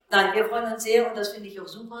Nein, wir freuen uns sehr und das finde ich auch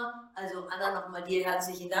super. Also Anna, nochmal dir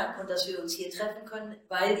herzlichen Dank und dass wir uns hier treffen können,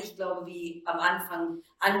 weil ich glaube, wie am Anfang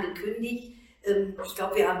angekündigt, ich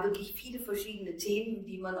glaube, wir haben wirklich viele verschiedene Themen,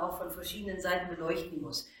 die man auch von verschiedenen Seiten beleuchten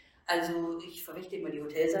muss. Also ich verrichte immer die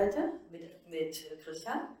Hotelseite mit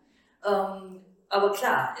Christian. Aber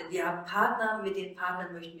klar, wir haben Partner, mit den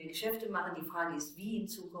Partnern möchten wir Geschäfte machen. Die Frage ist, wie in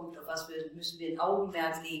Zukunft, auf was müssen wir ein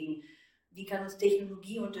Augenmerk legen, wie kann uns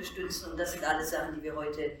Technologie unterstützen und das sind alles Sachen, die wir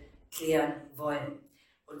heute klären wollen.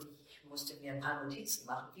 Und ich musste mir ein paar Notizen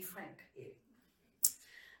machen, wie Frank eben.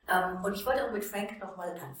 Und ich wollte auch mit Frank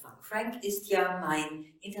nochmal anfangen. Frank ist ja mein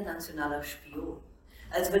internationaler Spion.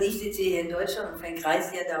 Also wenn ich sitze hier in Deutschland und Frank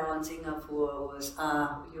reist ja dauernd Singapur,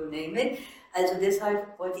 USA, you name it. Also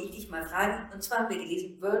deshalb wollte ich dich mal fragen, und zwar haben wir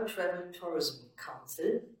gelesen, World Travel Tourism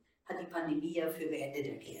Council hat die Pandemie ja für beendet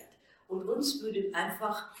erklärt. Und uns würde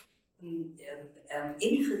einfach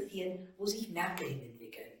interessieren, wo sich Märkte hin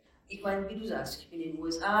entwickeln. Ich meine, wie du sagst, ich bin in den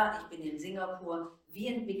USA, ich bin in Singapur, wie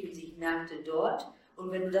entwickeln sich Märkte dort? Und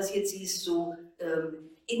wenn du das jetzt siehst, so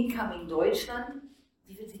Incoming Deutschland,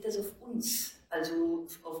 wie wird sich das auf uns, also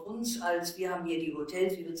auf uns als, wir haben hier die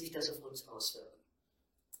Hotels, wie wird sich das auf uns auswirken?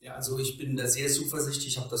 Ja, also ich bin da sehr zuversichtlich,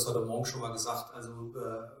 ich habe das heute Morgen schon mal gesagt, also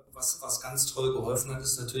was ganz toll geholfen hat,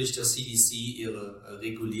 ist natürlich, dass CDC ihre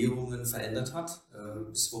Regulierungen verändert hat.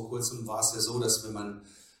 Bis vor kurzem war es ja so, dass wenn man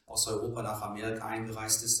aus Europa nach Amerika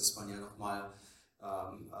eingereist ist, dass man ja nochmal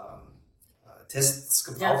Tests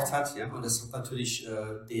gebraucht hat. Ja? Und das hat natürlich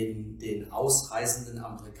den ausreisenden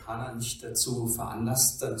Amerikaner nicht dazu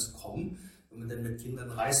veranlasst, dann zu kommen. Wenn man dann mit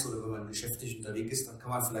Kindern reist oder wenn man geschäftlich unterwegs ist, dann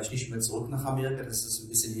kann man vielleicht nicht mehr zurück nach Amerika. Das ist ein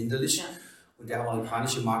bisschen hinderlich. Ja. Und der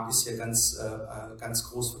amerikanische Markt ist ja ganz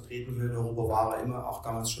groß vertreten hier in Europa, war er immer, auch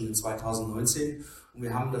damals schon in 2019. Und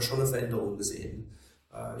wir haben da schon eine Veränderung gesehen.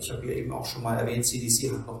 Ich habe hier eben auch schon mal erwähnt,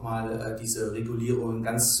 CDC hat nochmal diese Regulierungen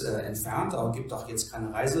ganz entfernt, aber gibt auch jetzt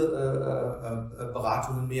keine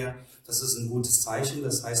Reiseberatungen mehr. Das ist ein gutes Zeichen.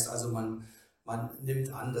 Das heißt also, man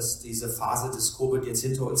nimmt an, dass diese Phase des Covid jetzt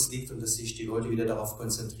hinter uns liegt und dass sich die Leute wieder darauf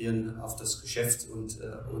konzentrieren, auf das Geschäft und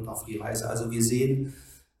auf die Reise. Also wir sehen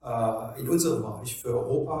in unserem Bereich für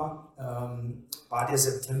Europa war der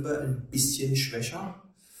September ein bisschen schwächer.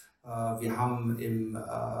 Wir haben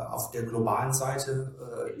auf der globalen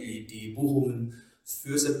Seite die Buchungen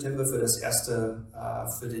für September, für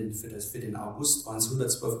den August waren es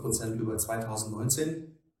 112% über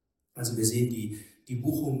 2019. Also wir sehen, die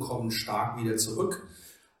Buchungen kommen stark wieder zurück.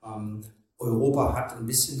 Europa hat ein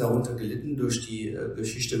bisschen darunter gelitten durch die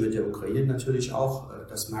Geschichte mit der Ukraine natürlich auch.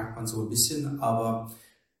 Das merkt man so ein bisschen, aber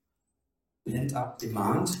Pent-up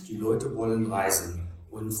Demand, die Leute wollen reisen.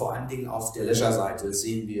 Und vor allen Dingen auf der Leisure-Seite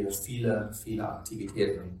sehen wir viele, viele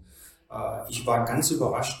Aktivitäten. Ich war ganz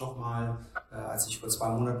überrascht nochmal, als ich vor 2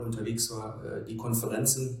 Monaten unterwegs war, die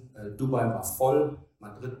Konferenzen. Dubai war voll,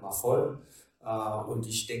 Madrid war voll. Und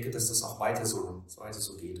ich denke, dass das auch weiter so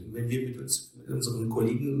geht. Und wenn wir mit unseren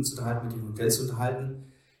Kollegen uns unterhalten, mit den Hotels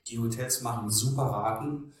unterhalten, die Hotels machen super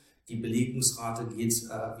Raten. Die Belegungsrate geht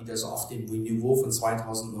wieder so auf dem Niveau von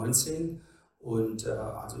 2019. Und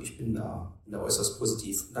also ich bin da äußerst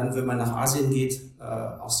positiv. Dann, wenn man nach Asien geht,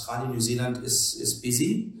 Australien, Neuseeland ist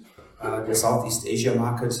busy. Der Southeast Asia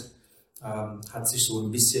Market hat sich so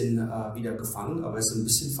ein bisschen wieder gefangen, aber ist ein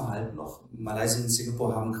bisschen verhalten noch. Malaysia und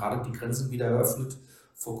Singapur haben gerade die Grenzen wieder eröffnet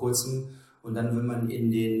vor kurzem. Und dann, wenn man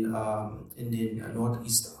in den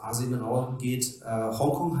Nordostasien-Raum geht,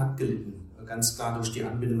 Hongkong hat gelitten. Ganz klar durch die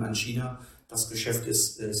Anbindung an China. Das Geschäft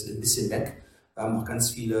ist ein bisschen weg. Wir haben auch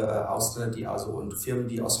ganz viele Ausländer, und Firmen,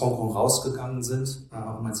 die aus Hongkong rausgegangen sind.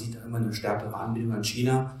 Und man sieht immer eine stärkere Anbindung an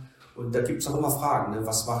China. Und da gibt es auch immer Fragen, ne?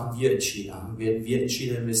 Was machen wir in China? Werden wir in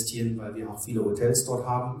China investieren, weil wir auch viele Hotels dort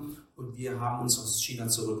haben und wir haben uns aus China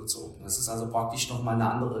zurückgezogen. Das ist also praktisch nochmal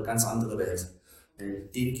eine ganz andere Welt.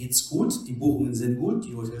 Denen geht es gut, die Buchungen sind gut,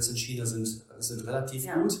 die Hotels in China sind relativ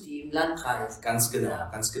gut. Die im Land reisen. Ganz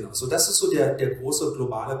genau. So, das ist so der große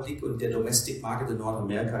globale Blick und der Domestic Market in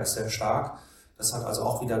Nordamerika ist sehr stark. Das hat also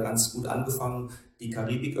auch wieder ganz gut angefangen. Die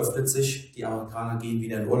Karibik öffnet sich, die Amerikaner gehen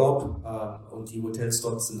wieder in Urlaub und die Hotels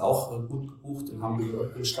dort sind auch gut gebucht und haben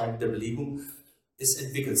eine steigende Belegung. Es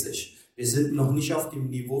entwickelt sich. Wir sind noch nicht auf dem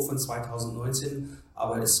Niveau von 2019,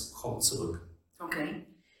 aber es kommt zurück. Okay.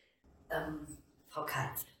 Frau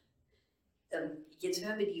Katz, jetzt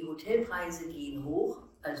hören wir, die Hotelpreise gehen hoch.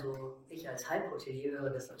 Also ich als Halbhotelier höre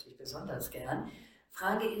das natürlich besonders gern.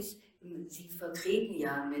 Frage ist, Sie vertreten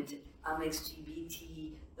ja mit Amex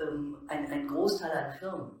GBT einen Großteil an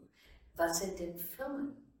Firmen. Was sind denn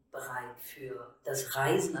Firmen bereit für das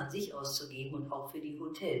Reisen an sich auszugeben und auch für die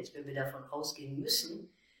Hotels, wenn wir davon ausgehen müssen,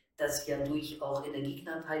 dass ja durch auch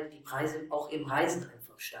Energieknappheit die Preise auch im Reisen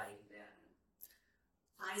einfach steigen werden?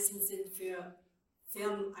 Reisen sind für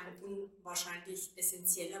Firmen ein unwahrscheinlich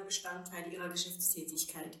essentieller Bestandteil ihrer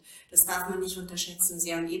Geschäftstätigkeit. Das darf man nicht unterschätzen.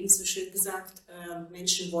 Sie haben eben so schön gesagt,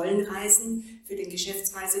 Menschen wollen reisen. Für den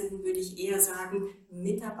Geschäftsreisenden würde ich eher sagen,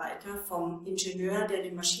 Mitarbeiter vom Ingenieur, der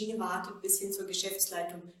die Maschine wartet, bis hin zur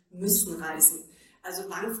Geschäftsleitung müssen reisen. Also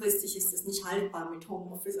langfristig ist es nicht haltbar mit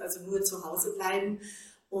Homeoffice, also nur zu Hause bleiben.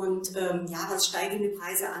 Und was steigende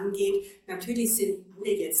Preise angeht, natürlich sind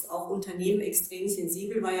alle jetzt auch Unternehmen extrem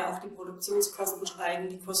sensibel, weil ja auch die Produktionskosten steigen,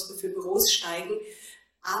 die Kosten für Büros steigen.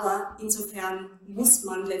 Aber insofern muss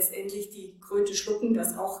man letztendlich die Kröte schlucken,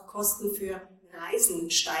 dass auch Kosten für Reisen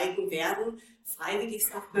steigen werden. Freiwillig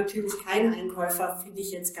sagt natürlich kein Einkäufer, finde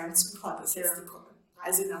ich jetzt ganz super, dass jetzt die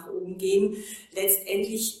Preise nach oben gehen.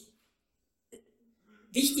 Letztendlich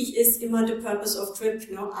wichtig ist immer the purpose of trip,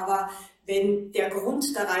 ne? Aber wenn der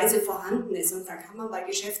Grund der Reise vorhanden ist, und da kann man bei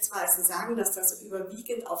Geschäftsreisen sagen, dass das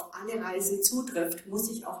überwiegend auf alle Reisen zutrifft,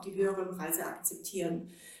 muss ich auch die höheren Preise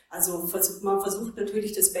akzeptieren. Also man versucht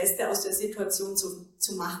natürlich das Beste aus der Situation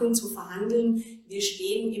zu machen, zu verhandeln. Wir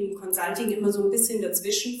stehen im Consulting immer so ein bisschen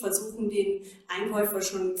dazwischen, versuchen den Einkäufer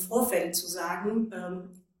schon im Vorfeld zu sagen,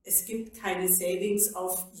 es gibt keine Savings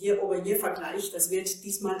auf Year-over-Year-Vergleich, das wird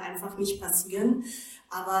diesmal einfach nicht passieren.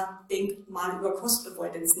 Aber denk mal über Cost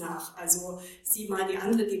Avoidance nach. Also sieh mal die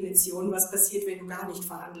andere Dimension, was passiert, wenn du gar nicht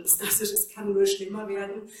verhandelst. Also das kann nur schlimmer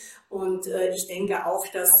werden. Und ich denke auch,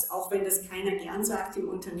 dass, auch wenn das keiner gern sagt, im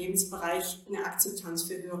Unternehmensbereich eine Akzeptanz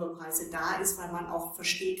für höhere Preise da ist, weil man auch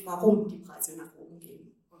versteht, warum die Preise nach oben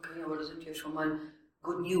gehen. Okay, aber das sind ja schon mal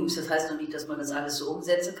Good News. Das heißt noch nicht, dass man das alles so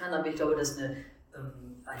umsetzen kann, aber ich glaube, dass eine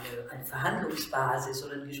Verhandlungsbasis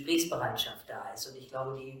oder eine Gesprächsbereitschaft da ist. Und ich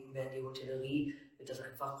glaube, die Hotellerie wird das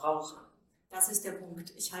einfach brauchen. Das ist der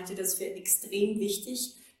Punkt. Ich halte das für extrem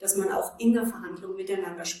wichtig, dass man auch in der Verhandlung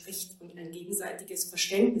miteinander spricht und ein gegenseitiges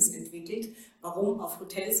Verständnis entwickelt, warum auf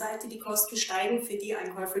Hotelseite die Kosten steigen, für die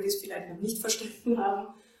Einkäufer, die es vielleicht noch nicht verstanden haben,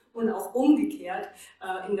 und auch umgekehrt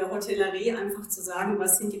in der Hotellerie einfach zu sagen,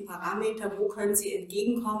 was sind die Parameter, wo können Sie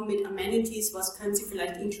entgegenkommen mit Amenities, was können Sie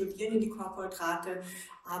vielleicht inkludieren in die Corporate-Rate,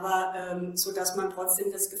 aber so dass man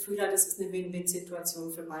trotzdem das Gefühl hat, es ist eine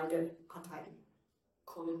Win-Win-Situation für beide Parteien.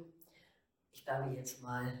 Cool. Ich bleibe jetzt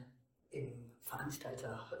mal im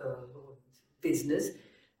Veranstalter-Business.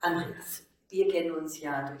 Andreas, wir kennen uns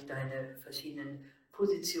ja durch deine verschiedenen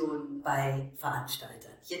Positionen bei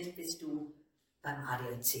Veranstaltern. Jetzt bist du beim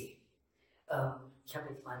ADAC. Ich habe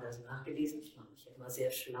jetzt mal das nachgelesen, ich mache mich immer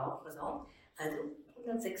sehr schlau. Pass auf. Also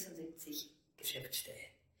 176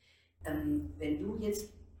 Geschäftsstellen. Wenn du jetzt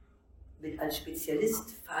als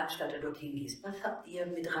Spezialist Veranstalter dorthin gehst, was habt ihr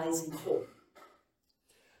mit Reisen vor?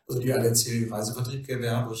 Also die ADAC Reisevertrieb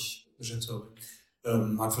GmbH, wo ich Geschäftsführer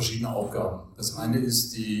bin, hat verschiedene Aufgaben. Das eine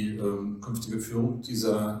ist die künftige Führung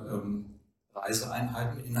dieser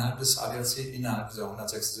Reiseeinheiten innerhalb des ADAC, innerhalb dieser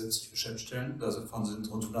 176 Geschäftsstellen. Davon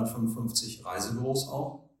sind rund 155 Reisebüros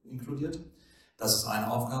auch inkludiert. Das ist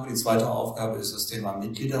eine Aufgabe. Die zweite Aufgabe ist das Thema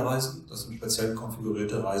Mitgliederreisen. Das sind speziell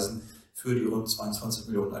konfigurierte Reisen für die rund 22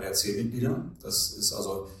 Millionen ADAC-Mitglieder. Das ist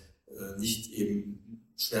also nicht eben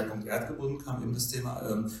Schwerpunkt erdgebunden, kam eben das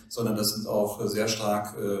Thema, sondern das sind auch sehr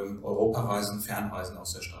stark Europareisen, Fernreisen auch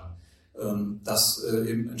sehr stark. Das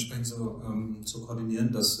eben entsprechend zu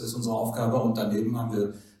koordinieren, das ist unsere Aufgabe. Und daneben haben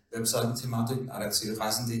wir Webseitenthematiken,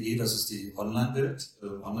 adacreisen.de, das ist die Online-Welt,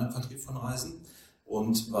 Online-Vertrieb von Reisen.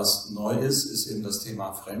 Und was neu ist, ist eben das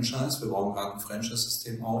Thema Franchise. Wir bauen gerade ein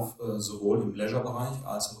Franchise-System auf, sowohl im Leisure-Bereich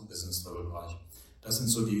als auch im Business-Travel-Bereich. Das sind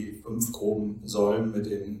so die 5 groben Säulen, mit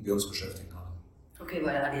denen wir uns beschäftigen haben. Okay,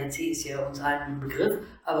 weil der ADAC ist ja uns allen ein Begriff,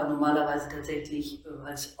 aber normalerweise tatsächlich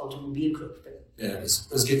als Automobilclub. Ja, es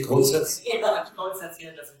geht grundsätzlich. Ja, ich wollte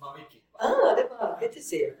erzählen, dass ich mal mitgehe. Ah, der war, bitte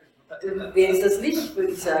sehr. Wer ist das nicht,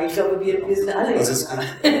 würde ich sagen. Ich glaube, wir sind alle. Also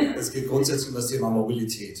es geht grundsätzlich um das Thema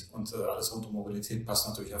Mobilität. Und alles rund um Mobilität passt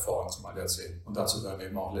natürlich hervorragend zum ADAC. Und dazu gehören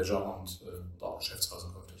eben auch Leisure und auch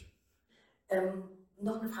Geschäftsreisen künftig.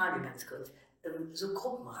 Noch eine Frage ganz kurz. So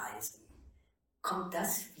Gruppenreisen. Kommt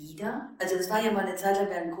das wieder? Also es war ja mal eine Zeit lang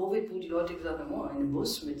während Covid, wo die Leute gesagt haben, oh, in einem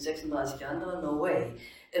Bus mit 36 anderen, no way.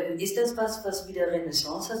 Ist das was wieder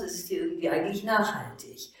Renaissance hat? Es ist hier irgendwie eigentlich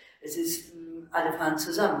nachhaltig. Es ist, alle fahren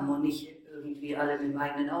zusammen und nicht irgendwie alle mit dem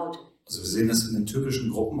eigenen Auto. Also wir sehen das in den typischen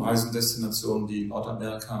Gruppenreisendestinationen wie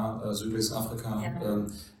Nordamerika, südliches Afrika. Ja.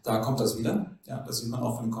 Da kommt das wieder. Ja, das sieht man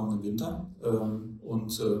auch für den kommenden Winter.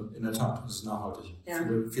 Und in der Tat, das ist nachhaltig. Ja.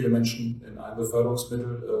 Viele Menschen in einem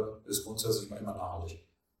Beförderungsmittel ist grundsätzlich immer nachhaltig.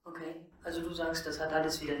 Okay, also du sagst, das hat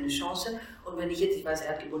alles wieder eine Chance. Und wenn ich weiß,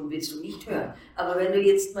 erdgebunden willst du nicht hören. Aber wenn du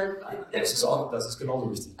jetzt mal... Das ist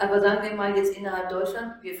genauso wichtig. Aber sagen wir mal jetzt innerhalb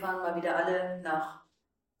Deutschland, wir fahren mal wieder alle nach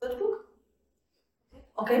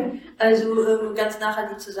Okay, also ganz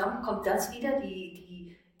nachhaltig zusammen, kommt das wieder,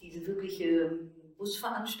 diese wirkliche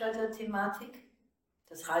Busveranstalter-Thematik,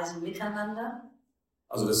 das Reisen miteinander?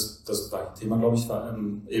 Also das gleiche Thema, glaube ich, war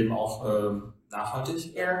eben auch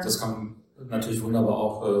nachhaltig. Ja. Das kann man natürlich wunderbar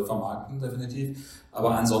auch vermarkten, definitiv.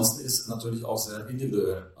 Aber ansonsten ist es natürlich auch sehr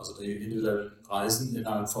individuell. Also die individuellen Reisen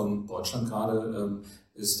innerhalb von Deutschland gerade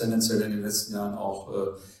ist tendenziell in den letzten Jahren auch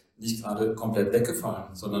nicht gerade komplett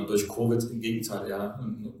weggefallen, sondern durch Covid im Gegenteil eher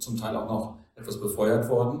zum Teil auch noch etwas befeuert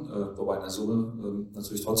worden, wobei in der Summe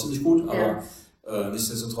natürlich trotzdem nicht gut, aber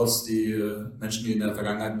nichtsdestotrotz die Menschen, die in der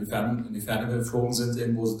Vergangenheit in die Ferne geflogen sind,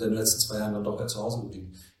 irgendwo sind in den letzten 2 Jahren dann doch eher zu Hause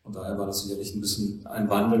geblieben. Und daher war das sicherlich ein bisschen ein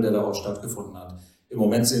Wandel, der da auch stattgefunden hat. Im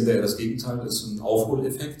Moment sehen wir eher das Gegenteil, das ist ein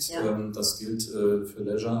Aufholeffekt. Ja. Das gilt für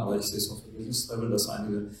Leisure, aber ich sehe es auch für Business Travel, dass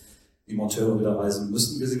einige die Monteure wieder reisen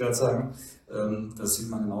müssen, wie Sie gerade sagen. Das sieht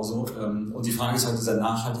man genauso. Und die Frage ist halt dieser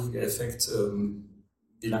nachhaltige Effekt,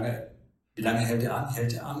 wie lange hält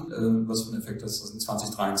er an? Was für ein Effekt ist das in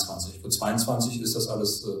 2023? Für 2022 ist das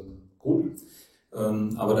alles gut.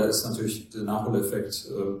 Aber da ist natürlich der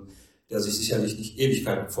Nachholeffekt, der sich sicherlich nicht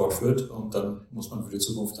Ewigkeiten fortführt. Und dann muss man für die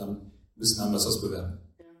Zukunft dann ein bisschen anders das bewerten.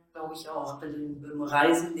 Ja, glaube ich auch. Also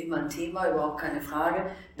Reisen immer ein Thema, überhaupt keine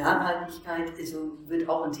Frage. Nachhaltigkeit wird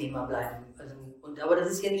auch ein Thema bleiben. Aber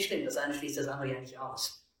das ist ja nicht schlimm. Das eine schließt das andere ja nicht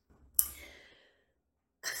aus.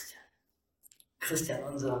 Christian,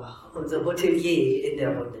 unser Hotelier in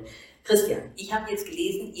der Runde. Christian, ich habe jetzt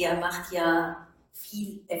gelesen, ihr macht ja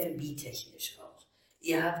viel F&B-technisch auch.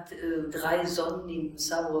 Ihr habt 3 Sonnen im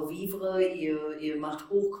Savoir-vivre, ihr macht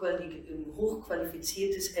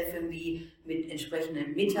hochqualifiziertes F&B mit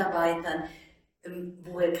entsprechenden Mitarbeitern.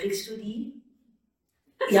 Woher kriegst du die?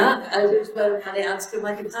 Ja, also das war eine ernst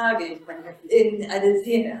gemeinte Frage. Eine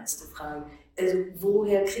sehr ernste Frage. Also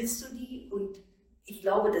woher kriegst du die? Und ich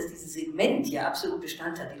glaube, dass dieses Segment ja absolut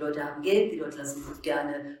Bestand hat. Die Leute haben Geld, die Leute lassen sich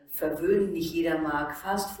gerne verwöhnen, nicht jeder mag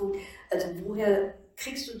Fastfood. Also woher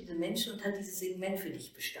kriegst du diese Menschen und hat dieses Segment für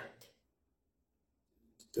dich Bestand?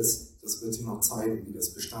 Das wird sich noch zeigen, wie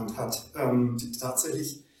das Bestand hat.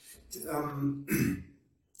 Tatsächlich,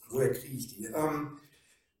 woher kriege ich die?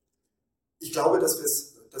 Ich glaube, dass wir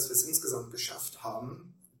es insgesamt geschafft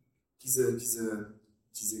haben, diese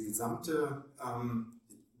gesamte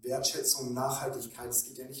Wertschätzung, Nachhaltigkeit, es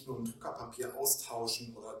geht ja nicht nur um Druckerpapier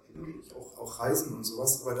austauschen oder auch Reisen und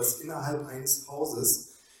sowas, aber dass innerhalb eines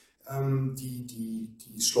Hauses die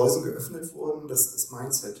Schleusen geöffnet wurden, dass das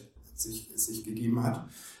Mindset sich gegeben hat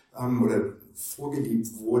oder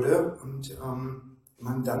vorgelebt wurde und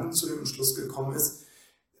man dann zu dem Schluss gekommen ist,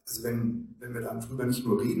 also wenn wir dann drüber nicht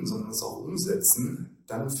nur reden, sondern es auch umsetzen,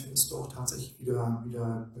 dann findest du auch tatsächlich wieder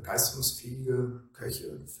begeisterungsfähige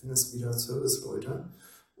Köche, findest wieder Serviceleute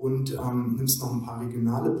und nimmst noch ein paar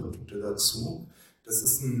regionale Produkte dazu. Das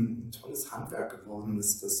ist ein tolles Handwerk geworden,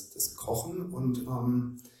 das Kochen und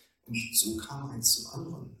so kam eins zum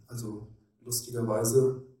anderen. Also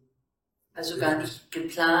lustigerweise. Also gar nicht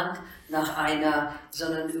geplant nach einer,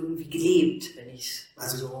 sondern irgendwie gelebt, wenn ich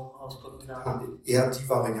es so ausdrücken darf. Eher die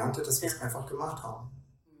Variante, dass wir es einfach gemacht haben.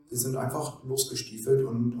 Wir sind einfach losgestiefelt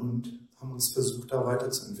und haben uns versucht, da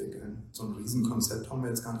weiterzuentwickeln. So ein Riesenkonzept haben wir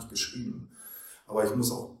jetzt gar nicht geschrieben. Aber ich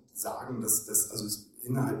muss auch sagen, dass also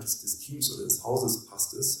innerhalb des Teams oder des Hauses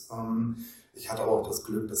passt es. Ich hatte auch das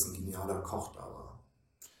Glück, dass ein genialer Koch da war.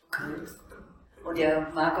 Okay. Und der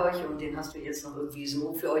mag euch und den hast du jetzt noch irgendwie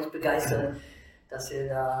so für euch begeistert, dass ihr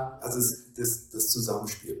da... Also das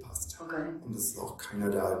Zusammenspiel passt. Okay. Und das ist auch keiner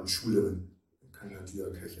der alten Schule, keiner dieser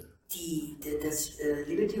Köche. Das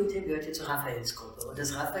Liberty Hotel gehört ja zur Raphaels Gruppe. Und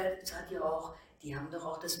das Raphaels hat ja auch, die haben doch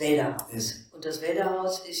auch das Wälderhaus. Ja. Und das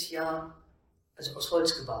Wälderhaus ist ja aus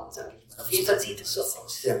Holz gebaut, sage ich mal. Auf jeden Fall sieht es so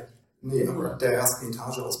aus. Ja. Nee, aber der ersten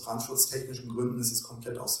Etage aus brandschutztechnischen Gründen ist es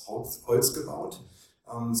komplett aus Holz gebaut.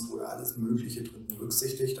 Es wurde alles Mögliche drin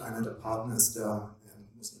berücksichtigt. Einer der Partner ist der,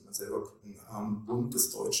 muss nicht mal selber gucken, Bund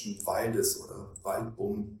des Deutschen Waldes oder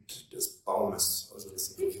Waldbund des Baumes. Also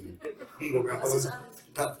das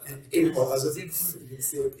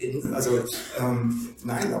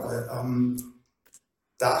nein, aber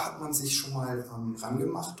da hat man sich schon mal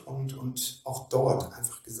rangemacht und auch dort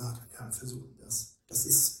einfach gesagt, ja, versuchen das.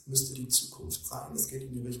 Müsste die Zukunft sein. Es geht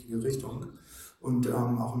in die richtige Richtung. Und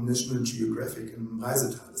auch im National Geographic, im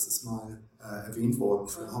Reiseteil, das ist mal erwähnt worden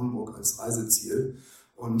für Hamburg als Reiseziel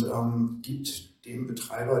und gibt dem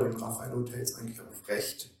Betreiber, dem Raphael Hotels, eigentlich auch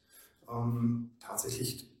recht,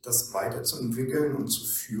 tatsächlich das weiterzuentwickeln und zu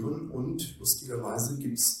führen. Und lustigerweise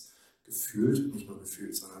gibt es gefühlt, nicht nur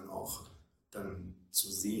gefühlt, sondern auch dann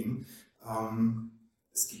zu sehen,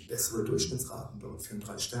 es gibt bessere Durchschnittsraten dort für ein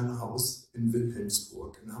 3-Sterne-Haus in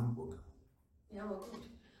Wilhelmsburg in Hamburg. Ja, aber gut.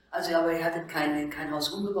 Also, aber ihr hattet kein Haus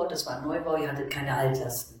umgebaut, das war ein Neubau, ihr hattet keine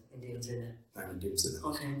Altlasten in dem Sinne. Nein, in dem Sinne.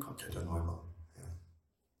 Okay. Kompletter Neubau. Ja.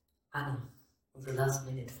 Anna, unsere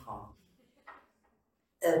Last-Minute-Frau.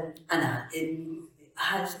 Anna,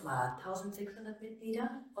 halt mal 1600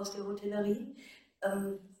 Mitglieder aus der Hotellerie.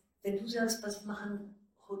 Wenn du sagst, was machen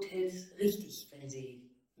Hotels richtig, wenn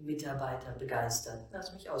sie Mitarbeiter begeistern?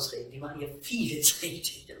 Lass mich ausreden, die machen ja vieles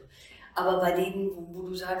richtig. Aber bei denen, wo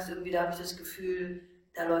du sagst, irgendwie da habe ich das Gefühl,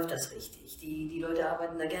 da läuft das richtig. Die Leute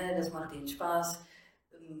arbeiten da gerne, das macht ihnen Spaß.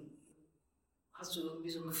 Hast du irgendwie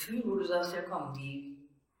so ein Gefühl, wo du sagst, ja komm,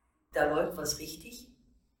 da läuft was richtig?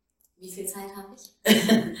 Wie viel Zeit habe ich?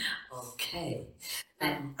 Okay.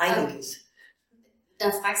 Einiges.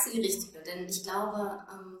 Da fragst du die Richtige, denn ich glaube,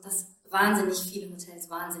 dass wahnsinnig viele Hotels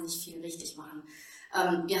wahnsinnig viel richtig machen.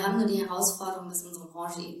 Wir haben nur die Herausforderung, dass unsere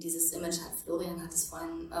Branche eben dieses Image hat. Florian hat es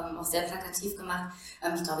vorhin auch sehr plakativ gemacht.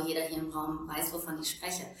 Ich glaube, jeder hier im Raum weiß, wovon ich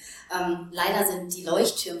spreche. Leider sind die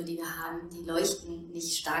Leuchttürme, die wir haben, die leuchten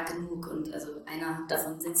nicht stark genug. Und also einer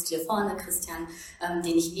davon sitzt hier vorne, Christian,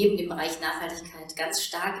 den ich neben dem Bereich Nachhaltigkeit ganz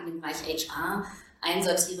stark in den Bereich HR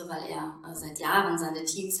einsortiere, weil er seit Jahren seine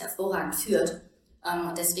Teams hervorragend führt.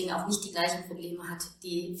 Und deswegen auch nicht die gleichen Probleme hat,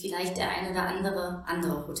 die vielleicht der eine oder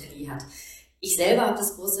andere Hotelier hat. Ich selber habe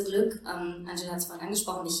das große Glück, Angela hat es vorhin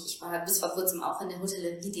angesprochen, ich war bis vor kurzem auch in der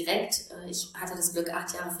Hotellerie direkt. Ich hatte das Glück,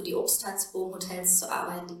 8 Jahre für die Obsthalsboom Hotels zu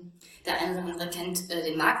arbeiten. Der eine oder andere kennt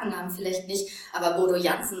den Markennamen vielleicht nicht, aber Bodo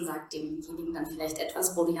Jansen sagt demjenigen dann vielleicht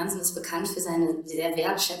etwas. Bodo Jansen ist bekannt für seine sehr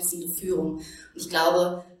wertschätzende Führung. Und ich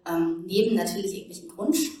glaube, neben natürlich irgendwelchen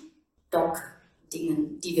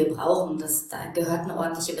Grundstock-Dingen, die wir brauchen, da gehört eine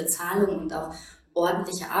ordentliche Bezahlung und auch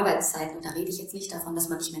ordentliche Arbeitszeiten. Und da rede ich jetzt nicht davon, dass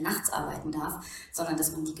man nicht mehr nachts arbeiten darf, sondern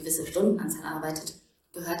dass man die gewisse Stundenanzahl arbeitet,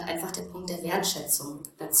 gehört einfach der Punkt der Wertschätzung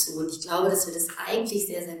dazu. Und ich glaube, dass wir das eigentlich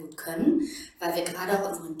sehr, sehr gut können, weil wir gerade auch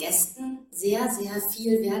unseren Gästen sehr, sehr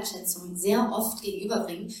viel Wertschätzung sehr oft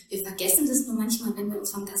gegenüberbringen. Wir vergessen das nur manchmal, wenn wir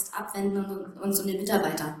uns vom Gast abwenden und uns um den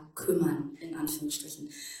Mitarbeiter kümmern, in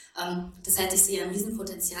Anführungsstrichen. Das heißt, ich sehe ein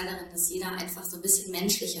Riesenpotenzial darin, dass jeder einfach so ein bisschen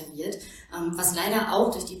menschlicher wird, was leider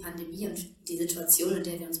auch durch die Pandemie und die Situation, in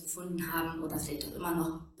der wir uns befunden haben oder vielleicht auch immer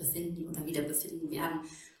noch befinden oder wieder befinden werden,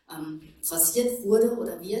 forciert wurde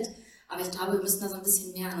oder wird. Aber ich glaube, wir müssen da so ein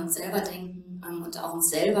bisschen mehr an uns selber denken und auch uns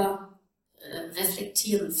selber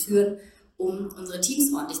reflektieren und führen, um unsere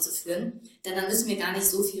Teams ordentlich zu führen. Denn dann müssen wir gar nicht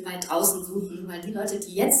so viel weit draußen suchen, weil die Leute,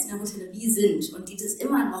 die jetzt in der Hotellerie sind und die das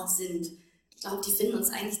immer noch sind, ich glaube, die finden uns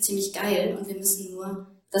eigentlich ziemlich geil und wir müssen nur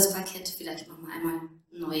das Parkett vielleicht nochmal einmal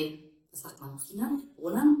neu, was sagt man,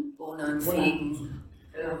 Bohnen, fegen,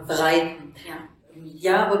 bereiten.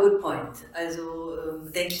 Ja, aber good point. Also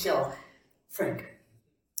denke ich auch. Frank,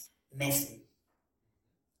 Messen.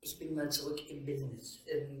 Ich bin mal zurück im Business.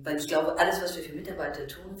 Weil ich glaube, alles, was wir für Mitarbeiter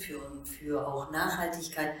tun, für auch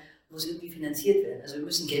Nachhaltigkeit, muss irgendwie finanziert werden. Also wir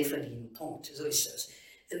müssen Geld verdienen. Punkt. So ist das.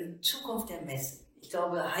 Zukunft der Messen. Ich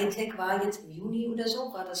glaube, Hightech war jetzt im Juni oder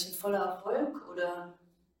so. War das ein voller Erfolg? Oder?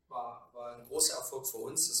 War ein großer Erfolg für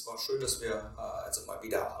uns. Es war schön, dass wir also mal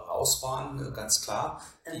wieder raus waren, ganz klar.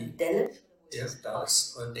 Dallas? Ja,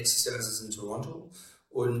 Dallas. Und nächstes Jahr ist es in Toronto.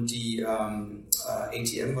 Und die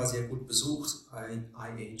ATM war sehr gut besucht.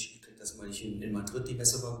 IH, ich kriege das immer nicht hin. In Madrid, die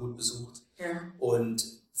Messe war gut besucht. Ja. Und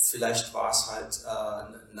vielleicht war es halt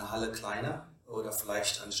eine Halle kleiner. Oder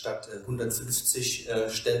vielleicht anstatt 150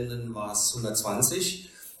 Ständen war es 120.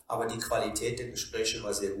 Aber die Qualität der Gespräche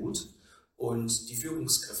war sehr gut. Und die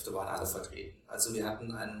Führungskräfte waren alle vertreten. Also wir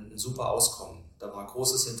hatten ein super Auskommen. Da war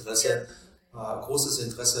großes Interesse,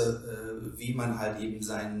 wie man halt eben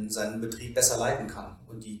seinen Betrieb besser leiten kann.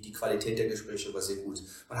 Und die Qualität der Gespräche war sehr gut.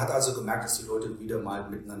 Man hat also gemerkt, dass die Leute wieder mal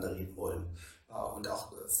miteinander reden wollen und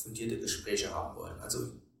auch fundierte Gespräche haben wollen.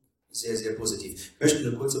 Also sehr, sehr positiv. Ich möchte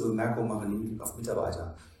eine kurze Bemerkung machen im Blick auf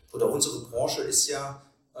Mitarbeiter. Oder unsere Branche ist ja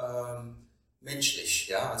menschlich.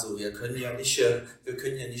 Ja? Also wir können ja nicht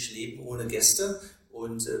leben ohne Gäste.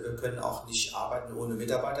 Und wir können auch nicht arbeiten, ohne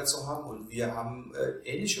Mitarbeiter zu haben. Und wir haben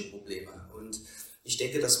ähnliche Probleme. Und ich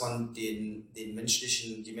denke, dass man die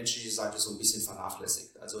menschliche Seite so ein bisschen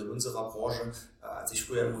vernachlässigt. Also in unserer Branche, als ich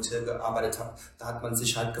früher im Hotel gearbeitet habe, da hat man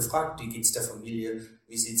sich halt gefragt, wie geht es der Familie,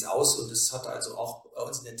 wie sieht es aus? Und das hat also auch bei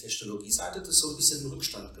uns in der Technologieseite das so ein bisschen in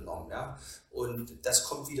Rückstand genommen. Ja? Und das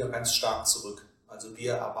kommt wieder ganz stark zurück. Also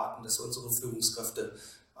wir erwarten, dass unsere Führungskräfte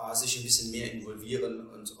sich ein bisschen mehr involvieren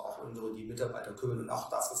und auch die Mitarbeiter kümmern und auch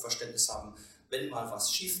dafür Verständnis haben, wenn mal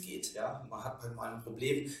was schief geht. Ja? Man hat halt mal ein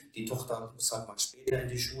Problem, die Tochter muss halt mal später in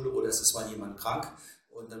die Schule oder es ist mal jemand krank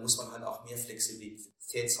und dann muss man halt auch mehr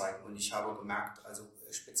Flexibilität zeigen. Und ich habe gemerkt, also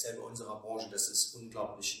speziell bei unserer Branche, das ist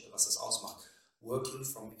unglaublich, was das ausmacht. Working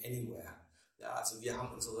from anywhere. Ja, also wir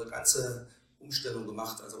haben unsere ganze Umstellung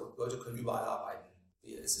gemacht. Also Leute können überall arbeiten.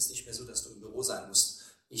 Es ist nicht mehr so, dass du im Büro sein musst.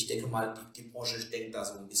 Ich denke mal, die Branche denkt da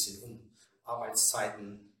so ein bisschen um.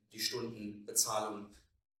 Arbeitszeiten, die Stunden, Bezahlung,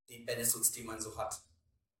 die Benefits, die man so hat.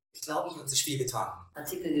 Ich glaube, ich habe sich viel getan.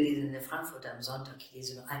 Artikel gelesen in der Frankfurter am Sonntag. Ich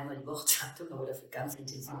lese nur einmal die Woche Zeitung, aber dafür ganz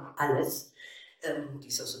intensiv alles. Die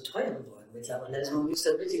ist auch so teuer geworden mittlerweile. Also man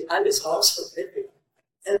müsste wirklich alles raus.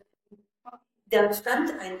 Da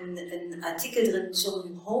stand ein Artikel drin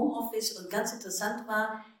zum Homeoffice und ganz interessant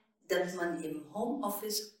war, dass man im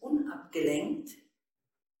Homeoffice unabgelenkt,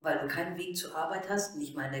 weil du keinen Weg zur Arbeit hast,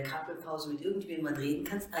 nicht mal in der Kaffeepause mit irgendjemandem reden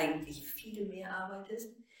kannst, eigentlich viel mehr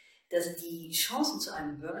arbeitest, dass die Chancen zu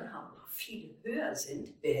einem Burnout noch viel höher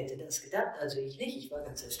sind. Wer hätte das gedacht? Also ich nicht, ich war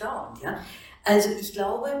ganz erstaunt. Ja? Also ich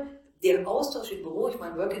glaube, der Austausch im Büro, ich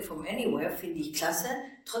meine, Working from Anywhere finde ich klasse.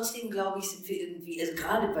 Trotzdem glaube ich, sind wir irgendwie, also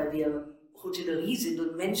gerade weil wir Hotellerie sind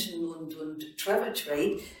und Menschen und Travel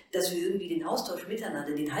Trade, dass wir irgendwie den Austausch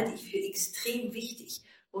miteinander, den halte ich für extrem wichtig.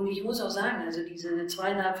 Und ich muss auch sagen, also diese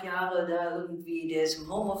 2,5 Jahre da irgendwie, der ist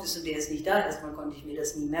im Homeoffice und der ist nicht da, erstmal konnte ich mir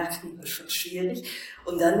das nie merken, das ist schon schwierig.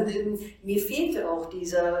 Und dann, mir fehlte auch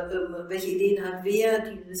dieser, welche Ideen hat wer,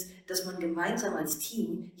 dass man gemeinsam als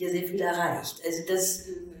Team ja sehr viel erreicht. Also das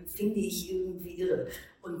finde ich irgendwie irre.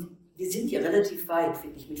 Und wir sind ja relativ weit,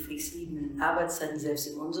 finde ich, mit flexiblen Arbeitszeiten, selbst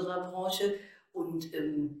in unserer Branche. Und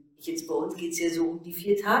jetzt bei uns geht es ja so um die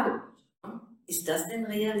 4 Tage. Ist das denn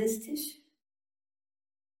realistisch?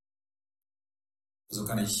 Also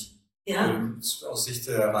kann ich, Ja. aus Sicht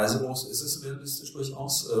der Reisebüros ist es realistisch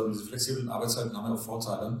durchaus. Diese flexiblen Arbeitszeiten haben ja auch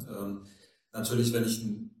Vorteile. Natürlich, wenn ich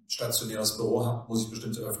ein stationäres Büro habe, muss ich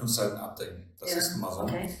bestimmte Öffnungszeiten abdecken. Das ist nun mal so.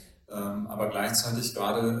 Okay. Aber gleichzeitig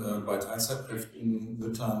gerade bei Teilzeitkräften,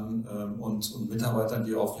 Müttern und Mitarbeitern,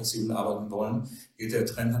 die auch flexibel arbeiten wollen, geht der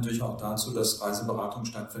Trend natürlich auch dazu, dass Reiseberatungen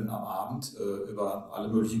stattfinden am Abend über alle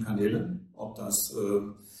möglichen Kanäle, ob das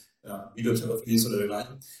Videotherapie ist oder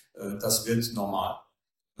dergleichen. Das wird normal.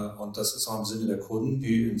 Und das ist auch im Sinne der Kunden,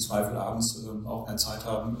 die im Zweifel abends auch mehr Zeit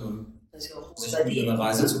haben, sich um ihre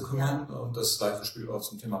Reise zu kümmern. Und das gleiche spielt auch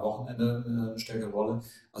zum Thema Wochenende eine stärkere Rolle.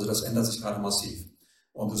 Also das ändert sich gerade massiv.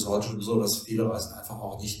 Und es ist heute schon so, dass viele Reisen einfach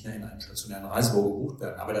auch nicht mehr in einem stationären Reisebüro gebucht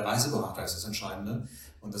werden. Aber der Reiseberater ist das Entscheidende.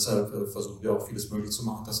 Und deshalb versuchen wir auch vieles möglich zu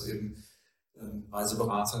machen, dass eben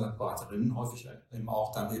Reiseberater, Beraterinnen häufig eben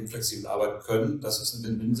auch dann eben flexibel arbeiten können. Das ist eine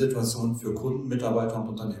Win-Win-Situation für Kunden, Mitarbeiter und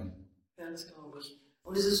Unternehmen. Ja, das glaube ich.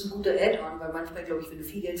 Und es ist ein guter Add-on, weil manchmal, glaube ich, wenn du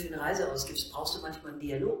viel Geld für eine Reise ausgibst, brauchst du manchmal einen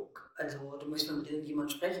Dialog. Also du musst mal mit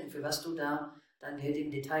irgendjemandem sprechen, für was du da dein Geld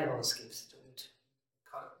im Detail ausgibst. Und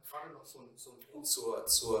Gerade noch so ein Punkt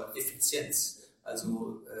zur Effizienz.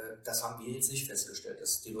 Also das haben wir jetzt nicht festgestellt,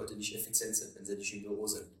 dass die Leute nicht effizient sind, wenn sie nicht im Büro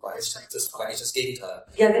sind. Das war eigentlich das Gegenteil.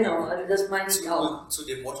 ja, genau, also das meine ich auch. Zu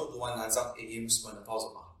dem Motto, wo man halt sagt, ihr müsst mal eine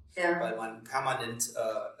Pause machen. Ja. Weil man permanent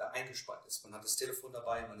eingespannt ist. Man hat das Telefon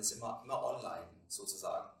dabei, man ist immer online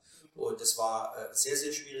sozusagen. Und das war sehr,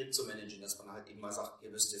 sehr schwierig zu managen, dass man halt eben mal sagt, ihr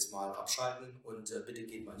müsst jetzt mal abschalten und bitte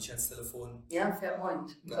geht mal nicht ans Telefon. Ja, fair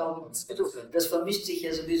point. Ja, Das vermischt sich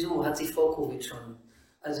ja sowieso, hat sich vor Covid schon.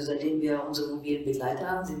 Also seitdem wir unsere mobilen Begleiter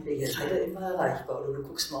haben, sind wir jetzt leider immer erreichbar. Oder du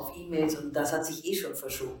guckst mal auf E-Mails und das hat sich schon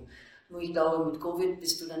verschoben. Nur ich glaube, mit Covid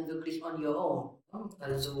bist du dann wirklich on your own.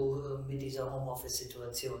 Also mit dieser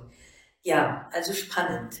Homeoffice-Situation. Ja, also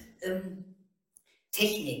spannend.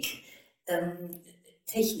 Technik.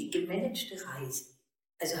 Gemanagte Reisen.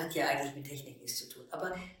 Also hat ja eigentlich mit Technik nichts zu tun.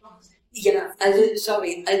 Aber ja, also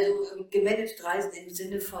gemanagte Reisen im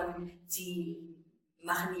Sinne von, sie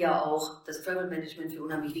machen ja auch das Travel Management für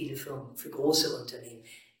unheimlich viele Firmen, für große Unternehmen.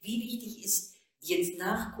 Wie wichtig ist jetzt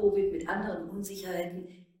nach Covid mit anderen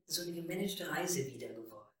Unsicherheiten so eine gemanagte Reise wieder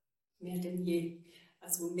geworden? Mehr denn je.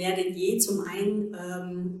 Also mehr denn je, zum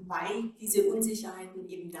einen, weil diese Unsicherheiten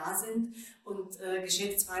eben da sind und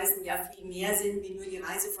Geschäftsreisen ja viel mehr sind, wie nur die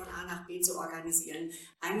Reise von A nach B zu organisieren.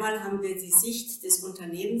 Einmal haben wir die Sicht des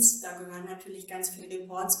Unternehmens, da gehören natürlich ganz viele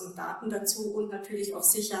Reports und Daten dazu und natürlich auch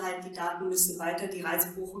Sicherheit. Die Daten müssen die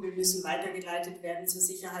Reisebuchungen müssen weitergeleitet werden zu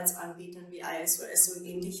Sicherheitsanbietern wie ISOS und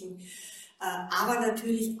Ähnlichen. Aber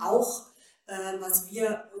natürlich auch, was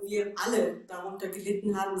wir alle darunter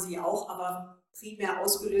gelitten haben, Sie auch, aber primär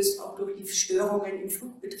ausgelöst auch durch die Störungen im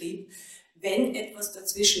Flugbetrieb. Wenn etwas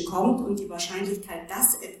dazwischen kommt und die Wahrscheinlichkeit,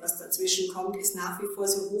 dass etwas dazwischen kommt, ist nach wie vor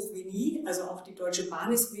so hoch wie nie. Also auch die Deutsche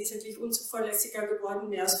Bahn ist wesentlich unzuverlässiger geworden.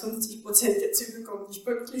 Mehr als 50% der Züge kommen nicht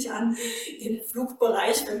pünktlich an. Im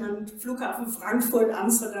Flugbereich, wenn man Flughafen Frankfurt,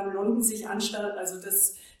 Amsterdam, London sich anschaut, also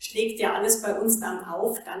das schlägt ja alles bei uns dann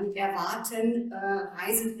auf. Dann erwarten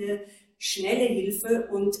Reisende schnelle Hilfe.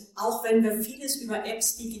 Und auch wenn wir vieles über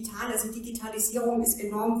Apps digital, also Digitalisierung ist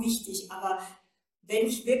enorm wichtig, aber wenn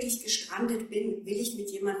ich wirklich gestrandet bin, will ich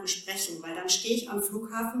mit jemandem sprechen, weil dann stehe ich am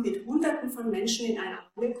Flughafen mit Hunderten von Menschen in einer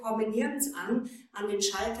Halle, komme nirgends an den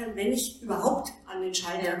Schaltern. Wenn ich überhaupt an den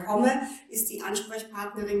Schalter komme, ist die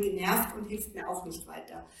Ansprechpartnerin genervt und hilft mir auch nicht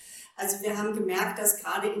weiter. Also wir haben gemerkt, dass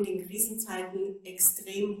gerade in den Krisenzeiten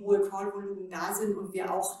extrem hohe Callvolumen da sind und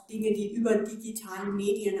wir auch Dinge, die über digitale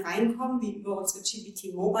Medien reinkommen, wie über unsere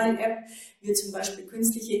GBT Mobile App, wir zum Beispiel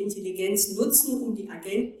künstliche Intelligenz nutzen, um die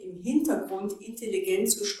Agenten im Hintergrund intelligent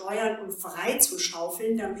zu steuern und frei zu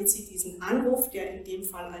schaufeln, damit sie diesen Anruf, der in dem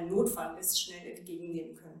Fall ein Notfall ist, schnell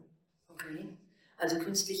entgegennehmen können. Okay, also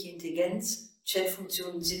künstliche Intelligenz,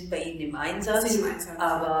 Chatfunktionen sind bei Ihnen im Einsatz,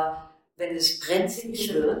 aber wenn es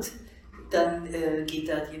brenzlig wird, dann geht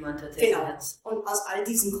da jemand tatsächlich. Genau. Und aus all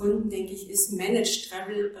diesen Gründen, denke ich, ist Managed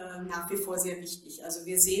Travel nach wie vor sehr wichtig. Also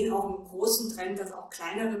wir sehen auch einen großen Trend, dass auch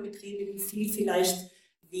kleinere Betriebe, die viel vielleicht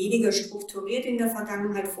weniger strukturiert in der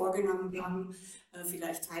Vergangenheit vorgenommen haben,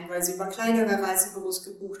 vielleicht teilweise über kleinere Reisebüros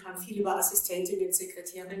gebucht haben, viel über Assistentinnen,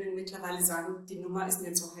 Sekretärinnen mittlerweile sagen, die Nummer ist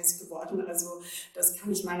mir zu heiß geworden, also das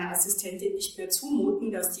kann ich meiner Assistentin nicht mehr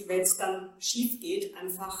zumuten, dass die, wenn es dann schief geht,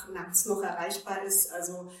 einfach nachts noch erreichbar ist.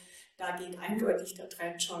 Also da geht eindeutig der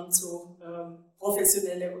Trend schon zu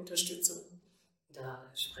professioneller Unterstützung.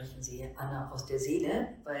 Da sprechen Sie, Anna, aus der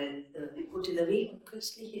Seele, weil Hotellerie und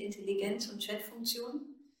künstliche Intelligenz und Chatfunktionen?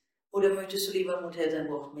 Oder möchtest du lieber im Hotel sein,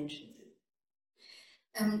 wo auch Menschen sind?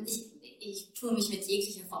 Ich tue mich mit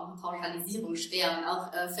jeglicher Form von Pauschalisierung schwer und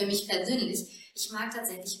auch für mich persönlich. Ich mag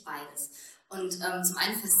tatsächlich beides. Und zum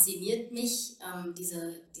einen fasziniert mich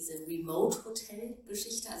diese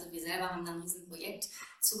Remote-Hotel-Geschichte. Also wir selber haben da ein Riesenprojekt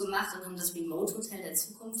zugemacht und haben das Remote-Hotel der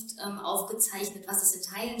Zukunft aufgezeichnet, was es in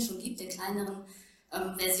Teilen schon gibt, in kleineren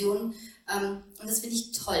Versionen. Und das finde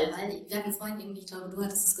ich toll, weil wir hatten vorhin irgendwie, ich glaube, du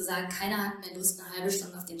hattest es gesagt, keiner hat mehr Lust, eine halbe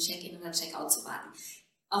Stunde auf den Check-in oder Check-out zu warten.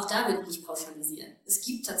 Auch da würde ich nicht pauschalisieren. Es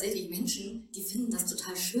gibt tatsächlich Menschen, die finden das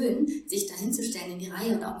total schön, sich da hinzustellen in die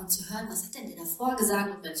Reihe und auch mal zu hören, was hat denn der davor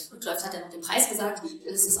gesagt? Und wenn es gut läuft, hat er noch den Preis gesagt, dann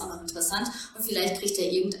ist es auch noch interessant. Und vielleicht kriegt er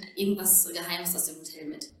irgendwas so Geheimes aus dem Hotel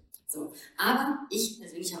mit. So. Aber ich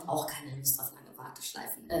persönlich habe auch keine Lust auf lange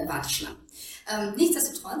Warteschlangen.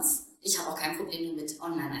 Nichtsdestotrotz, ich habe auch kein Problem damit,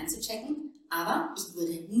 online einzuchecken. Aber ich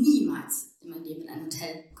würde niemals in meinem Leben in ein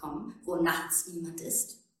Hotel kommen, wo nachts niemand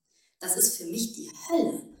ist. Das ist für mich die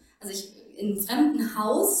Hölle. Also in einem fremden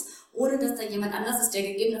Haus, ohne dass da jemand anders ist, der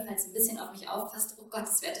gegebenenfalls ein bisschen auf mich aufpasst, oh Gott,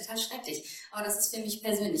 das wäre total schrecklich. Aber das ist für mich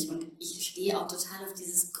persönlich und ich stehe auch total auf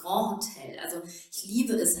dieses Grand Hotel. Also ich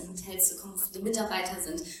liebe es, in Hotels zu kommen, wo viele Mitarbeiter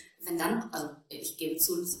sind. Wenn dann, also ich gebe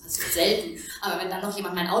zu, das passiert selten, aber wenn dann noch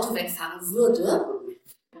jemand mein Auto wegfahren würde,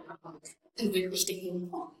 dann würde ich denken,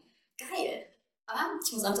 oh, geil. Aber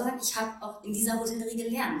ich muss auch sagen, ich habe auch in dieser Hotellerie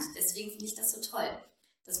gelernt. Deswegen finde ich das so toll.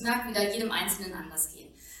 Das mag wieder jedem Einzelnen anders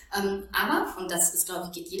gehen. Aber, und das ist, glaube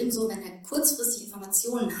ich, geht jedem so, wenn er kurzfristig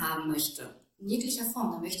Informationen haben möchte, in jeglicher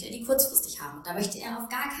Form, dann möchte er die kurzfristig haben. Und da möchte er auf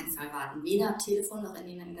gar keinen Fall warten, weder am Telefon noch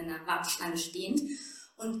in einer Warteschlange stehend.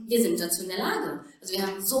 Und wir sind dazu in der Lage. Also wir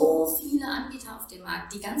haben so viele Anbieter auf dem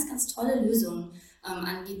Markt, die ganz, ganz tolle Lösungen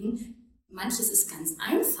anbieten. Manches ist ganz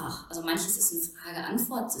einfach, also manches ist ein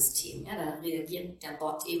Frage-Antwort-System. Ja, da reagiert der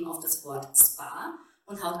Bot eben auf das Wort Spa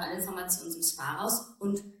und haut alle Informationen zum Spa raus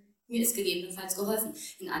und mir ist gegebenenfalls geholfen.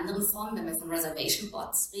 In anderen Formen, wenn wir von Reservation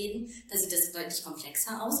Bots reden, da sieht das deutlich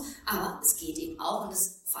komplexer aus, aber es geht eben auch und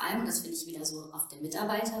das vor allem, und das finde ich wieder so auf der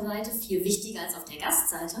Mitarbeiterseite, viel wichtiger als auf der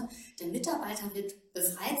Gastseite, der Mitarbeiter wird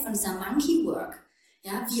befreit von dieser Monkey Work.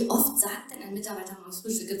 Ja, wie oft sagt denn ein Mitarbeiter morgens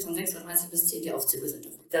Frühstück gibt es von 6:30 Uhr bis 10 Uhr, die Aufzüge sind?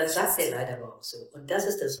 Das sagt er leider aber auch so. Und das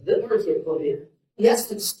ist das wirkliche Problem. Ja, das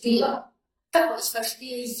verstehe. Aber ich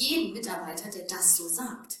verstehe jeden Mitarbeiter, der das so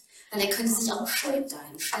sagt. Weil er könnte sich auch schuld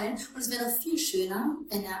dahin stellen. Und es wäre doch viel schöner,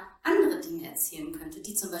 wenn er andere Dinge erzählen könnte,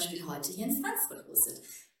 die zum Beispiel heute hier in Frankfurt los sind.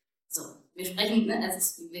 So, wir sprechen,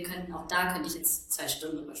 könnte ich jetzt 2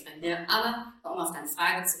 Stunden drüber sprechen. Ja. Aber um auf deine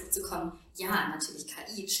Frage zurückzukommen, ja, natürlich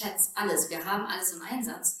KI, Chats, alles. Wir haben alles im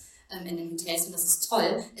Einsatz in den Hotels und das ist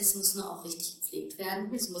toll. Es muss nur auch richtig gepflegt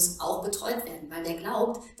werden. Es muss auch betreut werden, weil der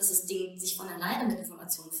glaubt, dass das Ding sich von alleine mit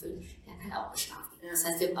Informationen füllt. Der kann auch geschlafen. Das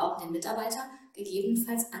heißt, wir brauchen den Mitarbeiter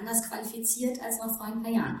gegebenenfalls anders qualifiziert als noch vor ein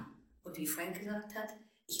paar Jahren. Und wie Frank gesagt hat,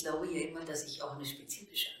 ich glaube ja immer, dass ich auch eine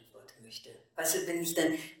spezifische Antwort möchte. Weißt du, wenn ich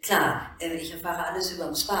dann, klar, ich erfahre alles über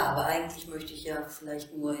den Spa, aber eigentlich möchte ich ja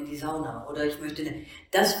vielleicht nur in die Sauna oder ich möchte,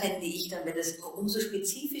 das fände ich dann, wenn es umso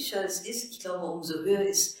spezifischer es ist, ich glaube, umso höher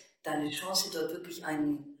ist deine Chance, dort wirklich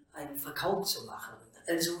einen Verkauf zu machen.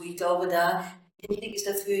 Also ich glaube, die Technik ist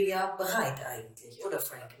dafür ja bereit eigentlich, oder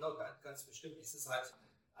Frank? Genau, ganz bestimmt. Es ist halt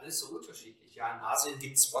Alles so unterschiedlich. Ja, in Asien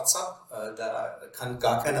gibt es WhatsApp, da kann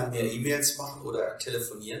gar keiner mehr E-Mails machen oder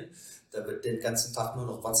telefonieren. Da wird den ganzen Tag nur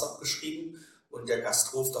noch WhatsApp geschrieben und der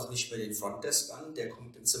Gast ruft auch nicht mehr den Frontdesk an. Der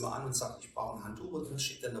kommt im Zimmer an und sagt, ich brauche ein Handtuch und dann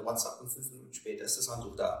schickt er eine WhatsApp und 5 Minuten später ist das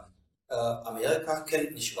Handtuch da. Amerika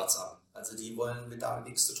kennt nicht WhatsApp. Also die wollen damit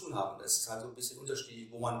nichts zu tun haben. Das ist halt so ein bisschen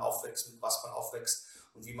unterschiedlich, wo man aufwächst, mit was man aufwächst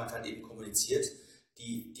und wie man halt eben kommuniziert.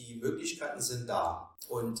 Die Möglichkeiten sind da.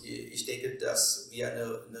 Und ich denke, dass wir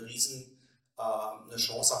eine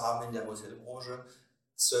Chance haben in der Hotelbranche,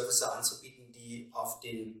 Services anzubieten, die auf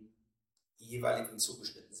den jeweiligen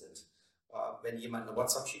zugeschnitten sind. Wenn jemand eine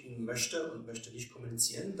WhatsApp schicken möchte und möchte nicht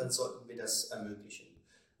kommunizieren, dann sollten wir das ermöglichen.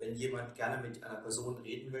 Wenn jemand gerne mit einer Person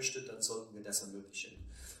reden möchte, dann sollten wir das ermöglichen.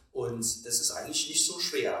 Und das ist eigentlich nicht so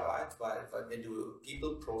schwer, right? weil wenn du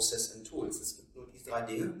People, Process and Tools, es gibt nur die 3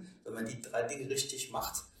 Dinge, wenn man die 3 Dinge richtig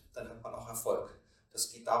macht, dann hat man auch Erfolg.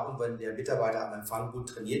 Das geht darum, wenn der Mitarbeiter am Empfang gut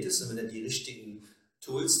trainiert ist und wenn er die richtigen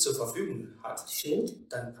Tools zur Verfügung hat,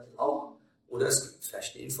 dann auch. Oder es gibt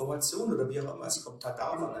vielleicht eine Information oder wie auch immer, es kommt halt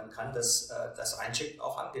darum und dann kann das Einchecken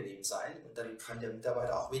auch angenehm sein und dann kann der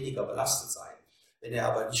Mitarbeiter auch weniger belastet sein. Wenn er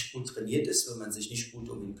aber nicht gut trainiert ist, wenn man sich nicht gut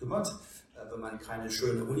um ihn kümmert, wenn man keine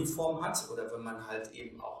schöne Uniform hat oder wenn man halt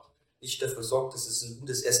eben auch nicht dafür sorgt, dass es ein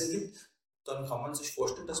gutes Essen gibt, dann kann man sich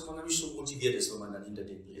vorstellen, dass man nicht so motiviert ist, wenn man dann hinter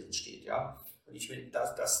den Tresen steht. Ja? Und ich finde,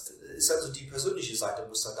 das ist also die persönliche Seite,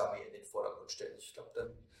 muss dann da mehr in den Vordergrund stellen. Ich glaube, da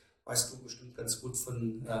weißt du bestimmt ganz gut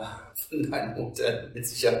von deinem Hotel mit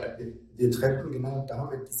Sicherheit. Wir treffen genau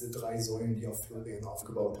damit diese 3 Säulen, die auch Florian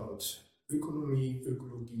aufgebaut hat. Ökonomie,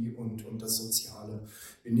 Ökologie und das Soziale.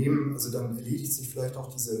 Wir nehmen, also dann erledigt sich vielleicht auch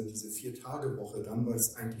diese 4-Tage-Woche dann, weil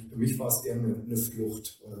es eigentlich, für mich war es eher eine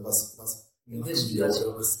Flucht oder was machen wir oder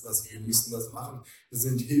wir müssen was machen. Wir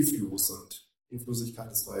sind hilflos und Hilflosigkeit,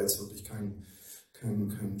 das war jetzt wirklich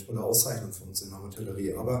keine tolle Auszeichnung von uns in der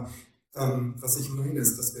Hotellerie. Aber was ich meine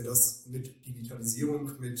ist, dass wir das mit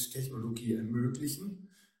Digitalisierung, mit Technologie ermöglichen,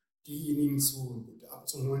 diejenigen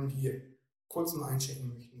abzuholen, die kurz mal einchecken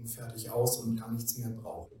möchten, fertig aus und gar nichts mehr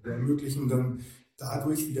brauchen. Wir ermöglichen dann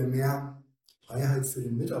dadurch wieder mehr Freiheit für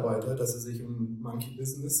den Mitarbeiter, dass er sich um Monkey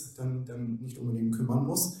Business dann nicht unbedingt kümmern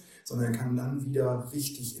muss, sondern er kann dann wieder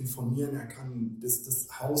richtig informieren, er kann das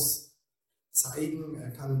Haus zeigen,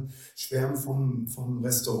 er kann schwärmen vom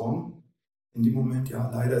Restaurant. In dem Moment,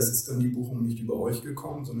 ja, leider ist es dann die Buchung nicht über euch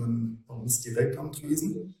gekommen, sondern bei uns direkt am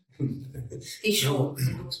Tresen. Ich schon,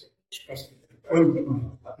 Sie muss sprechen.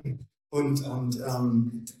 Und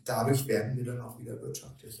dadurch werden wir dann auch wieder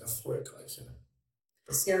wirtschaftlich erfolgreicher.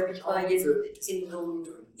 Ja, ich war jetzt in so einem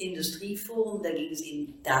Industrieforum, da ging es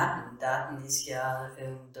eben Daten. Daten ist ja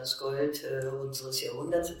das Gold unseres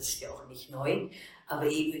Jahrhunderts, ist ja auch nicht neu, aber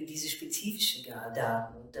eben diese spezifischen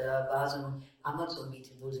Daten. Und da war so ein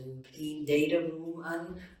Amazon-Meeting, wo so ein Clean Data Room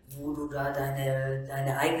an, wo du da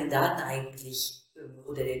deine eigenen Daten eigentlich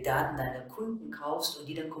oder die Daten deiner Kunden kaufst und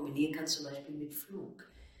die dann kombinieren kannst, zum Beispiel mit Flug.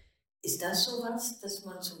 Ist das sowas, dass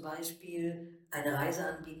man zum Beispiel eine Reise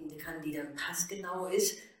anbieten kann, die dann passgenau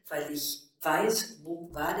ist, weil ich weiß,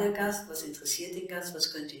 wo war der Gast, was interessiert den Gast,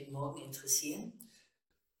 was könnte ihn morgen interessieren?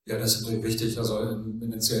 Ja, das ist übrigens wichtig. Also in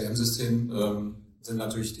den CRM-Systemen sind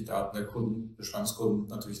natürlich die Daten der Kunden, Bestandskunden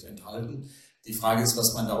natürlich enthalten. Die Frage ist,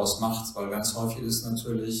 was man daraus macht, weil ganz häufig ist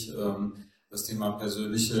natürlich das Thema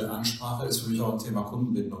persönliche Ansprache ist für mich auch ein Thema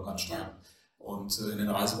Kundenbindung ganz stark. Ja. Und in den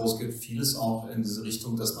Reisebüros geht vieles auch in diese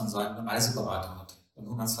Richtung, dass man seinen Reiseberater hat. Man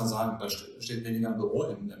kann ganz klar sagen, da steht weniger ein Büro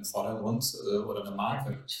im Vordergrund oder eine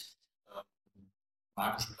Marke.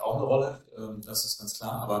 Marke spielt auch eine Rolle, das ist ganz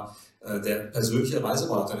klar, aber der persönliche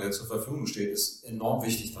Reiseberater, der zur Verfügung steht, ist enorm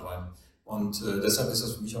wichtig dabei. Und deshalb ist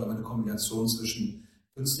das für mich auch immer eine Kombination zwischen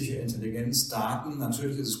künstliche Intelligenz, Daten.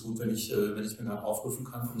 Natürlich ist es gut, wenn ich mir dann aufrufen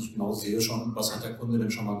kann und ich genau sehe schon, was hat der Kunde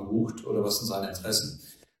denn schon mal gebucht oder was sind seine Interessen.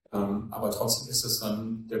 Aber trotzdem ist es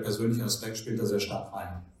dann, der persönliche Aspekt spielt da sehr stark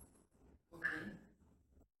rein. Okay.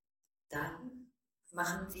 Daten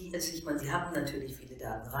machen Sie, also ich meine, Sie haben natürlich viele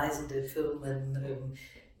Daten, Reisende, Firmen.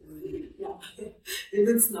 Ja,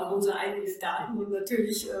 wir nutzen auch unsere eigenen Daten, um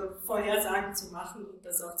natürlich Vorhersagen zu machen und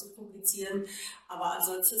das auch zu publizieren. Aber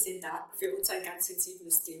ansonsten sind Daten für uns ein ganz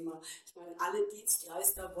sensibles Thema. Ich meine, alle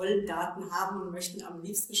Dienstleister wollen Daten haben und möchten am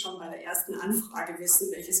liebsten schon bei der ersten Anfrage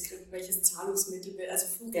wissen, welches Zahlungsmittel, also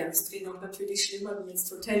Flugindustrie noch natürlich schlimmer wie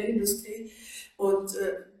jetzt Hotelindustrie. Und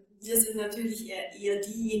wir sind natürlich eher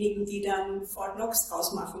diejenigen, die dann Fort Knox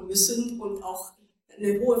draus machen müssen und auch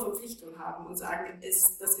eine hohe Verpflichtung haben und sagen,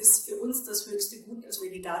 das ist für uns das höchste Gut, dass wir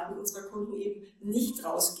die Daten unserer Kunden eben nicht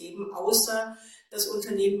rausgeben, außer das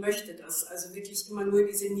Unternehmen möchte das. Also wirklich immer nur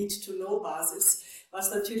diese Need-to-Know-Basis. Was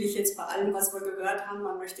natürlich jetzt bei allem, was wir gehört haben,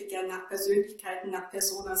 man möchte gerne nach Persönlichkeiten, nach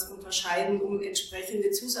Personas unterscheiden, um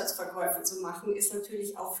entsprechende Zusatzverkäufe zu machen, ist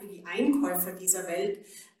natürlich auch für die Einkäufer dieser Welt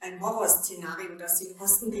ein Horrorszenario, dass sie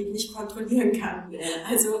Kosten nicht kontrollieren kann.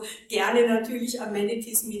 Also gerne natürlich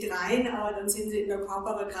Amenities mit rein, aber dann sind sie in der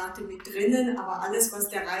Corporate-Rate mit drinnen, aber alles, was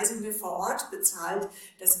der Reisende vor Ort bezahlt,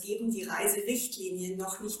 das geben die Reiserichtlinien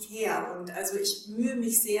noch nicht her. Und also ich mühe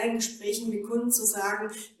mich sehr in Gesprächen mit Kunden zu sagen,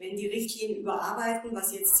 wenn die Richtlinien überarbeiten,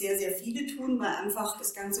 was jetzt sehr, sehr viele tun, weil einfach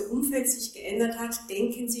das ganze Umfeld sich geändert hat,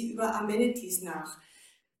 denken Sie über Amenities nach.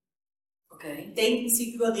 Okay. Denken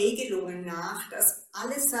Sie über Regelungen nach, dass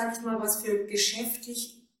alles, sage ich mal, was für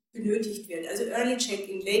geschäftlich benötigt wird, also Early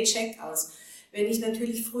Check-in, Late Check-out, wenn ich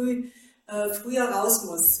natürlich früher raus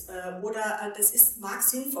muss oder mag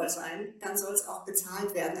sinnvoll sein, dann soll es auch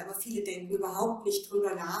bezahlt werden, aber viele denken überhaupt nicht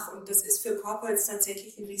drüber nach und das ist für Corporates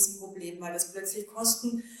tatsächlich ein Riesenproblem, weil das plötzlich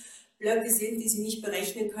Kostenblöcke sind, die sie nicht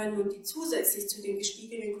berechnen können und die zusätzlich zu den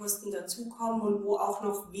gestiegelten Kosten dazukommen und wo auch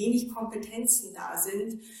noch wenig Kompetenzen da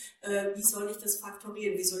sind. Wie soll ich das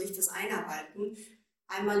faktorieren, wie soll ich das einarbeiten?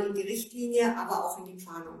 Einmal in die Richtlinie, aber auch in die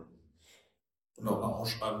Planung. Und auch bei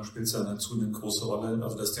Ausschreibungen spielt es ja eine zunehmend große Rolle.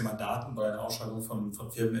 Also das Thema Daten bei der Ausschreibung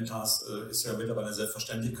von Firmenetats ist ja mittlerweile eine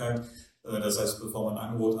Selbstverständlichkeit. Das heißt, bevor man ein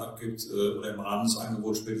Angebot abgibt oder im Rahmen des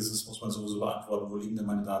Angebots spätestens muss man sowieso beantworten, wo liegen denn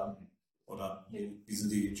meine Daten? Oder wie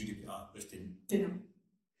sind die GDPR-Richtlinien? Genau.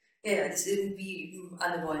 Ja, das ist irgendwie,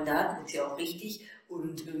 alle wollen Daten, ist ja auch richtig.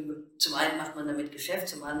 Und zum einen macht man damit Geschäft,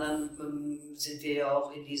 zum anderen sind wir ja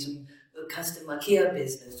auch in diesem Customer Care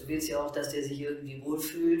Business. Du willst ja auch, dass der sich irgendwie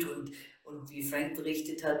wohlfühlt und wie Frank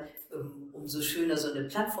berichtet hat, umso schöner so eine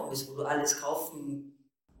Plattform ist, wo du alles kaufen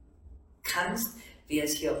kannst, wäre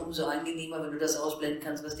es ja umso angenehmer, wenn du das ausblenden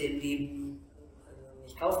kannst, was der im Leben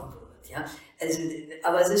nicht kaufen wird. Ja? Also,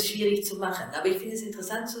 aber es ist schwierig zu machen. Aber ich finde es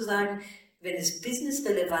interessant zu sagen, wenn es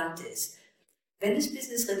businessrelevant ist,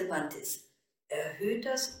 erhöht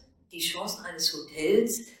das die Chancen eines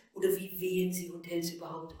Hotels oder wie wählen Sie Hotels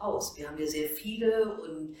überhaupt aus? Wir haben ja sehr viele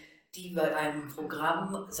und die bei einem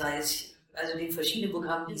Programm, sei es also den verschiedenen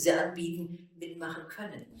Programmen, die sie anbieten, mitmachen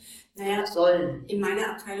können. Naja, sollen. In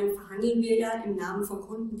meiner Abteilung verhandeln wir ja im Namen von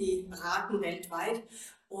Kunden, die beraten weltweit.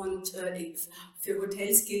 Und für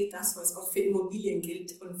Hotels gilt das, was auch für Immobilien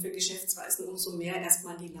gilt und für Geschäftsreisen umso mehr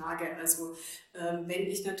erstmal die Lage. Also wenn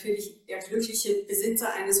ich natürlich der glückliche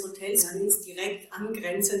Besitzer eines Hotels bin, direkt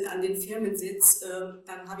angrenzend an den Firmensitz,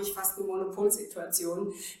 dann habe ich fast eine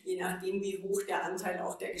Monopolsituation, je nachdem wie hoch der Anteil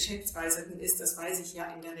auch der Geschäftsreisenden ist, das weiß ich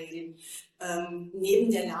ja in der Regel. Neben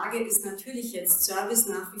der Lage ist natürlich jetzt Service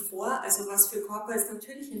nach wie vor, also was für Corporates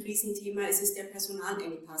natürlich ein Riesenthema ist, ist der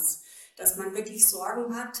Personalengpass. Dass man wirklich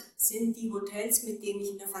Sorgen hat, sind die Hotels, mit denen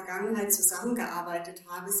ich in der Vergangenheit zusammengearbeitet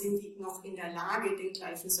habe, sind die noch in der Lage, den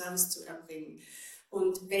gleichen Service zu erbringen.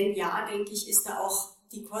 Und wenn ja, denke ich, ist da auch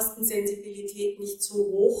die Kostensensibilität nicht so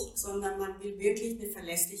hoch, sondern man will wirklich eine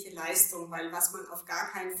verlässliche Leistung, weil was man auf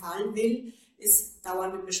gar keinen Fall will, ist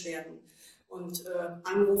dauernde Beschwerden und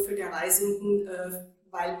Anrufe der Reisenden,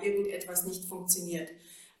 weil irgendetwas nicht funktioniert.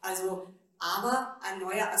 Aber ein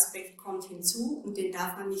neuer Aspekt kommt hinzu und den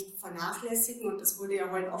darf man nicht vernachlässigen und das wurde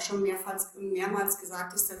ja heute auch schon mehrmals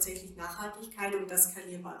gesagt, ist tatsächlich Nachhaltigkeit, um das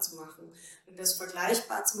skalierbar zu machen und das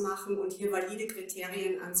vergleichbar zu machen und hier valide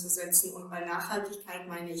Kriterien anzusetzen und bei Nachhaltigkeit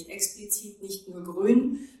meine ich explizit nicht nur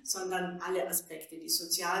grün, sondern alle Aspekte, die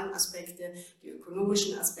sozialen Aspekte, die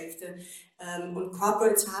ökonomischen Aspekte und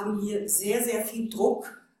Corporates haben hier sehr, sehr viel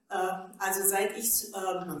Druck. Also seit ich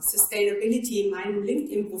Sustainability in meinem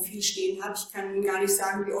LinkedIn-Profil stehen habe, ich kann gar nicht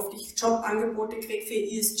sagen, wie oft ich Jobangebote kriege für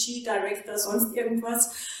ESG, Director, sonst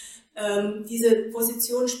irgendwas. Diese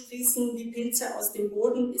Positionen sprießen wie Pilze aus dem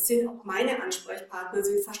Boden, sind auch meine Ansprechpartner,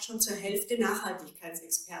 sind fast schon zur Hälfte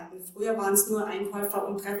Nachhaltigkeitsexperten. Früher waren es nur Einkäufer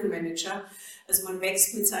und Travel Manager. Also man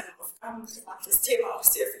wächst mit seinen Aufgaben, das macht das Thema auch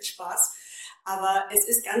sehr viel Spaß. Aber es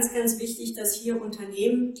ist ganz, ganz wichtig, dass hier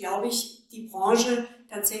Unternehmen, glaube ich, die Branche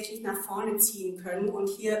tatsächlich nach vorne ziehen können und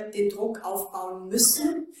hier den Druck aufbauen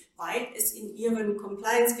müssen, weil es in ihren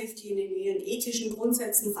Compliance-Richtlinien, in ihren ethischen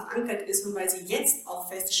Grundsätzen verankert ist und weil sie jetzt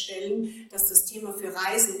auch feststellen, dass das Thema für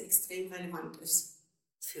Reisen extrem relevant ist.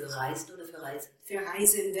 Für Reisen oder für Reisen? Für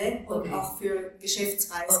Reisende und auch für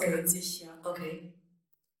Geschäftsreisen an sich. Ja. Okay.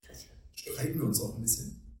 Streiten wir uns auch ein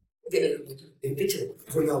bisschen. Bitte.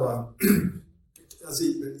 Wunderbar. Also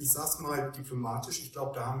ich sage es mal diplomatisch, ich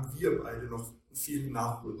glaube, da haben wir beide noch viel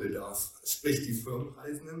Nachholbedarf, sprich die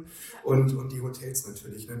Firmenreisenden und die Hotels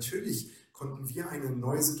natürlich. Natürlich konnten wir eine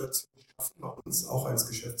neue Situation schaffen bei uns, auch als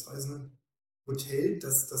Geschäftsreisende Hotel,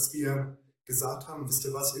 dass wir gesagt haben, wisst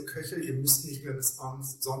ihr was, ihr Köche, ihr müsst nicht mehr bis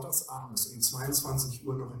sonntagsabends um 22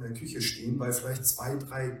 Uhr noch in der Küche stehen, weil vielleicht 2,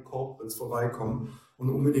 3 Corporates vorbeikommen und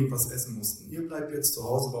unbedingt was essen mussten. Ihr bleibt jetzt zu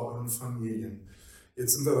Hause bei euren Familien.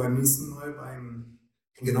 Jetzt sind wir beim nächsten Mal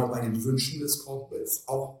bei den Wünschen des Corporates.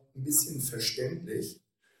 Auch ein bisschen verständlich,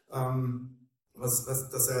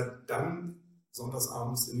 dass er dann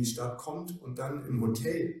sonntagsabends in die Stadt kommt und dann im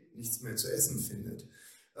Hotel nichts mehr zu essen findet.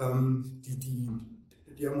 Da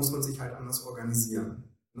muss man sich halt anders organisieren.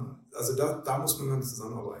 Ne? Also da muss man dann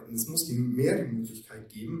zusammenarbeiten. Es muss mehr die Möglichkeit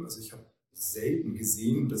geben. Also ich habe selten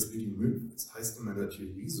gesehen, dass wir die Möglichkeit, das heißt in meiner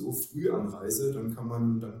Theorie so Frühanreise, dann kann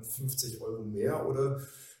man dann 50 Euro mehr oder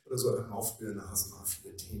so, auch früher eine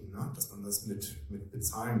viele Themen, ne? Dass man das mit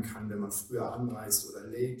bezahlen kann, wenn man früher anreist oder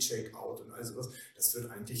Late Checkout und all sowas. Das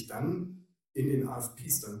wird eigentlich dann in den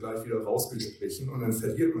AFPs dann gleich wieder rausgestrichen und dann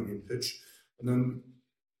verliert man den Pitch und dann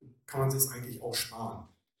kann man sich es eigentlich auch sparen.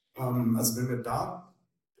 Also wenn wir da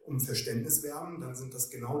um Verständnis werben, dann sind das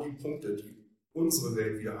genau die Punkte, die unsere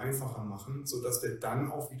Welt wieder einfacher machen, sodass wir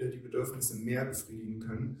dann auch wieder die Bedürfnisse mehr befriedigen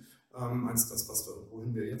können, als das,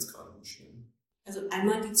 wohin wir jetzt gerade marschieren. Also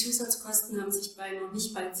einmal die Zusatzkosten haben sich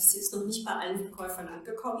das ist noch nicht bei allen Verkäufern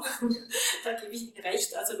angekommen. Da gebe ich Ihnen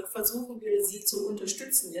recht. Also da versuchen wir, sie zu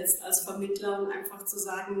unterstützen jetzt als Vermittler und einfach zu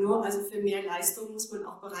sagen, nur also für mehr Leistung muss man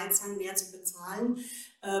auch bereit sein, mehr zu bezahlen.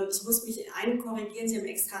 Ich muss mich in einem korrigieren, Sie haben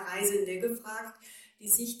extra Reisende gefragt. Die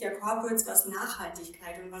Sicht der Corporates, was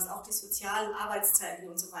Nachhaltigkeit und was auch die sozialen Arbeitszeiten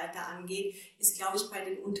und so weiter angeht, ist, glaube ich, bei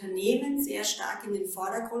den Unternehmen sehr stark in den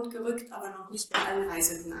Vordergrund gerückt, aber noch nicht bei allen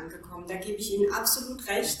Reisenden angekommen. Da gebe ich Ihnen absolut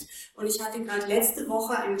recht. Und ich hatte gerade letzte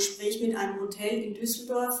Woche ein Gespräch mit einem Hotel in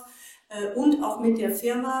Düsseldorf und auch mit der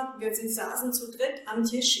Firma. Wir saßen zu dritt am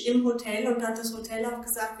Tisch im Hotel und da hat das Hotel auch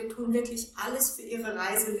gesagt, wir tun wirklich alles für Ihre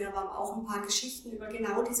Reise. Wir haben auch ein paar Geschichten über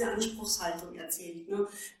genau diese Anspruchshaltung erzählt. Ne?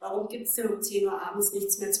 Warum gibt es denn um 10 Uhr abends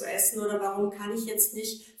nichts mehr zu essen oder warum kann ich jetzt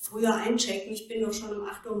nicht früher einchecken? Ich bin doch schon um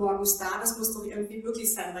 8 Uhr morgens da. Das muss doch irgendwie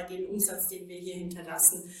möglich sein bei dem Umsatz, den wir hier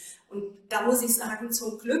hinterlassen. Und da muss ich sagen,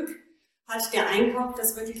 zum Glück hat der Einkauf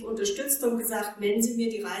das wirklich unterstützt und gesagt, nennen Sie mir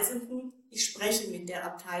die Reisenden, ich spreche mit der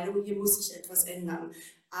Abteilung, hier muss sich etwas ändern.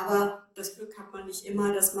 Aber das Glück hat man nicht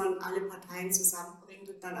immer, dass man alle Parteien zusammenbringt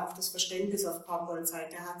und dann auch das Verständnis auf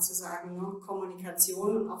Corporate-Seite hat, zu sagen, ne,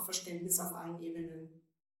 Kommunikation und auch Verständnis auf allen Ebenen.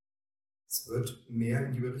 Es wird mehr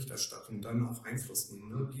in die Berichterstattung dann auch Einfluss nehmen.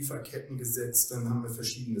 Ne? Lieferkettengesetz, dann haben wir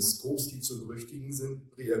verschiedene Scopes, die zu berücksichtigen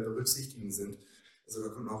sind. Also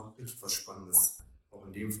da kommt auch richtig was Spannendes, auch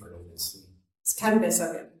in dem Fall hinzu. Es kann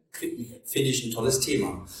besser werden. Finde ich ein tolles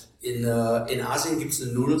Thema. In Asien gibt es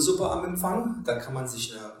eine Nudelsuppe am Empfang, da kann man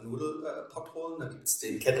sich eine Nudelpot holen, da gibt es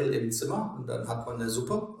den Kettle im Zimmer und dann hat man eine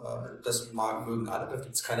Suppe. Das mögen alle, da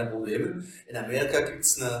gibt es keine Probleme. In Amerika gibt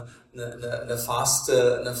es eine Fast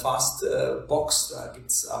Box, da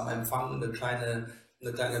gibt es am Empfang eine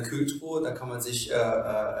kleine Kühltruhe, da kann man sich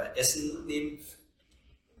Essen nehmen.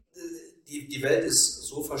 Die Welt ist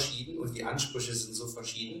so verschieden und die Ansprüche sind so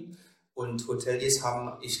verschieden. Und Hoteliers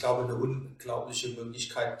haben, ich glaube, eine unglaubliche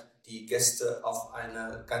Möglichkeit, die Gäste auf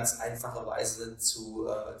eine ganz einfache Weise zu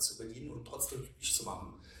bedienen und trotzdem glücklich zu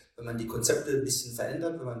machen. Wenn man die Konzepte ein bisschen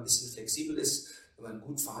verändert, wenn man ein bisschen flexibel ist, wenn man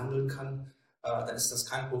gut verhandeln kann, dann ist das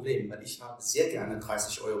kein Problem. Weil ich habe sehr gerne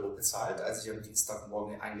 30 Euro bezahlt, als ich am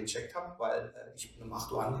Dienstagmorgen eingecheckt habe, weil ich bin um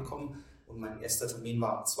 8 Uhr angekommen und mein erster Termin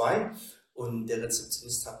war um 2 und der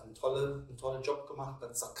Rezeptionist hat einen tollen Job gemacht.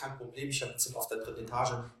 Dann sagt, kein Problem, ich habe ein Zimmer auf der 3.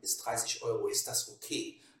 Etage, ist 30 Euro, ist das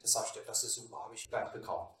okay? Das sage ich, das ist super, habe ich gleich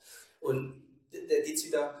gekauft. Und da geht es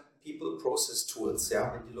wieder People, Process, Tools.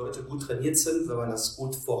 Ja? Wenn die Leute gut trainiert sind, wenn man das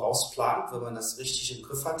gut vorausplant, wenn man das richtig im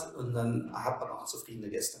Griff hat, und dann hat man auch zufriedene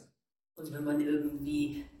Gäste. Und wenn man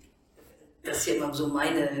irgendwie, das ist ja immer so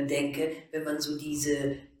meine Denke, wenn man so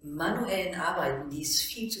diese manuellen Arbeiten, die es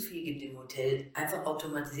viel zu viel gibt im Hotel, einfach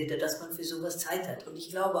automatisiert hat, dass man für sowas Zeit hat. Und ich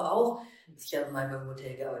glaube auch, ich habe mal beim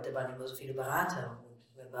Hotel gearbeitet, da waren immer so viele Berater und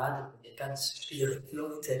wir warten mit ganz schwierigen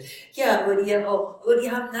Leute. Ja, aber die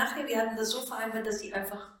haben nachher, wir hatten das so vereinbart, dass sie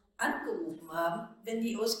einfach angerufen haben, wenn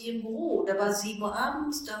die aus ihrem Büro, da war es 7 Uhr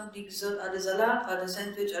abends, da haben die gesagt, alle Salat, alle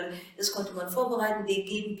Sandwich, das konnte man vorbereiten, denen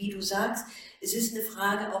geben, wie du sagst. Es ist eine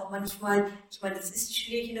Frage auch manchmal, ich meine, es ist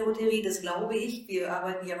schwierig in der Hotellerie, das glaube ich, wir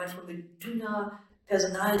arbeiten ja manchmal mit dünner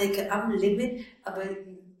Personaldecke am Limit, aber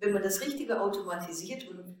wenn man das Richtige automatisiert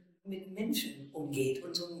und mit Menschen umgeht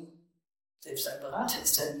und so, selbst ein Berater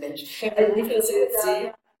ist ein Mensch. Also nicht, dass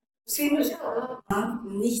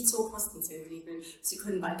Nicht so kostensensibel. Sie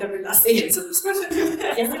können weiter belasten.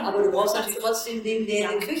 Ja, aber du brauchst natürlich trotzdem den,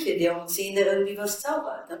 der in der Küche, der um 10 irgendwie was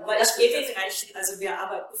zaubert. Aber ich gebe Ihnen recht, also wir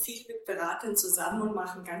arbeiten viel mit Beratern zusammen und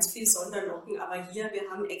machen ganz viel Sonderlocken, aber hier, wir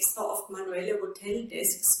haben extra oft manuelle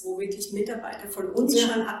Hoteldesks, wo wirklich Mitarbeiter von uns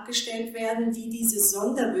schon abgestellt werden, die diese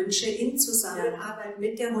Sonderwünsche in Zusammenarbeit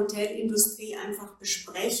mit der Hotelindustrie einfach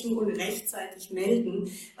besprechen und rechtzeitig melden,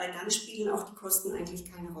 weil dann spielen auch die Kosten eigentlich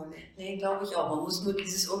keine Rolle. Nee, glaube ich auch. Man muss nur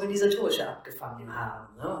dieses Organisatorische abgefangen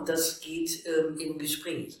haben. Ne? Und das geht im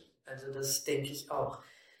Gespräch. Also das denke ich auch.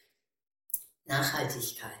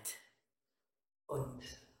 Nachhaltigkeit und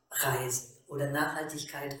Reisen oder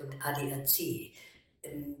Nachhaltigkeit und ADAC.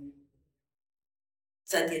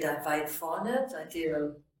 Seid ihr da weit vorne?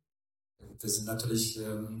 Wir sind natürlich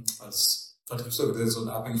als Vertriebsorganisation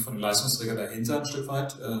abhängig von den Leistungsträgern dahinter ein Stück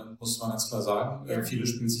weit, muss man ganz klar sagen. Ja. Viele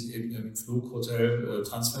spielen sich eben im Flug-, Hotel-,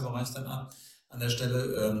 Transferbereich dann an der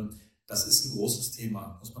Stelle. Das ist ein großes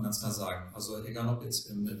Thema, muss man ganz klar sagen. Also egal ob jetzt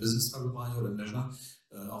im Business-Travel-Bereich oder im Leisure,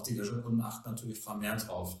 auch die Leisure-Kunden achten natürlich vermehrt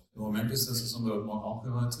drauf. Im Moment ist das haben wir heute Morgen auch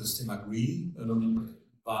gehört, das Thema Green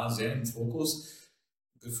war sehr im Fokus.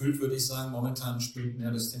 Gefühlt würde ich sagen, momentan spielt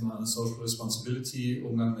mehr das Thema Social Responsibility,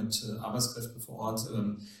 Umgang mit Arbeitskräften vor Ort.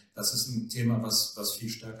 Das ist ein Thema, was viel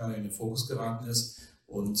stärker in den Fokus geraten ist.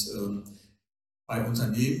 Und bei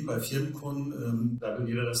Unternehmen, bei Firmenkunden, da will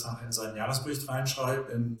jeder das nachher in seinen Jahresbericht reinschreiben,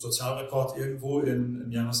 im Sozialreport irgendwo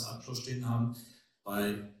im Jahresabschluss stehen haben.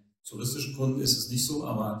 Bei touristischen Kunden ist es nicht so,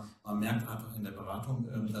 aber man merkt einfach in der Beratung,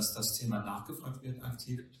 dass das Thema nachgefragt wird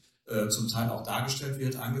aktiv. Zum Teil auch dargestellt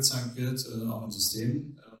wird, angezeigt wird, auch im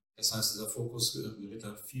System. Das heißt, dieser Fokus wird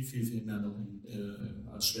da viel mehr noch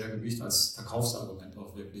als Schwergewicht, als Verkaufsargument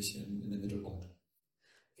auch wirklich in den Mittelpunkt.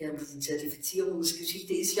 Ja, diese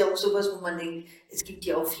Zertifizierungsgeschichte ist ja auch sowas, wo man denkt, es gibt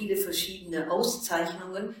ja auch viele verschiedene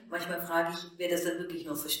Auszeichnungen. Manchmal frage ich, wer das dann wirklich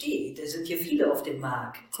noch versteht. Da sind ja viele auf dem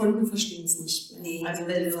Markt. Kunden verstehen es nicht mehr. Nee. Also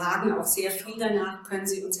wir fragen auch sehr viel danach, können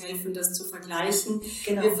Sie uns helfen, das zu vergleichen.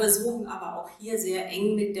 Genau. Wir versuchen aber auch hier sehr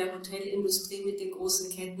eng mit der Hotelindustrie, mit den großen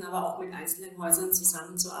Ketten, aber auch mit einzelnen Häusern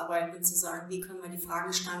zusammenzuarbeiten und zu sagen, wie können wir die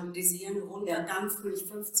Fragen standardisieren, runterdampfen, nicht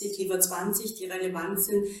 50, lieber 20, die relevant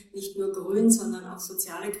sind, nicht nur grün, sondern auch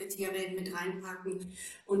soziale Kriterien mit reinpacken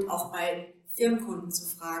und auch bei Firmenkunden zu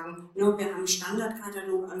fragen. Wir haben einen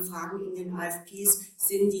Standardkatalog an Fragen in den AFPs,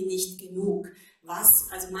 sind die nicht genug?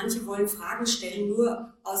 Also manche wollen Fragen stellen,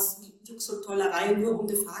 nur aus Jux und Tollerei, nur um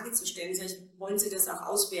eine Frage zu stellen. Wollen Sie das auch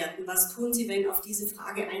auswerten? Was tun Sie, wenn auf diese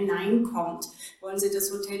Frage ein Nein kommt? Wollen Sie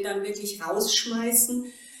das Hotel dann wirklich rausschmeißen?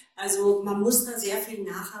 Also man muss da sehr viel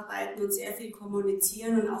nacharbeiten und sehr viel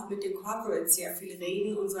kommunizieren und auch mit den Corporates sehr viel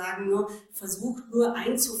reden und sagen, versucht nur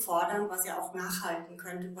einzufordern, was ihr auch nachhalten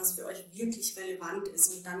könnt und was für euch wirklich relevant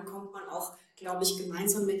ist. Und dann kommt man auch, glaube ich,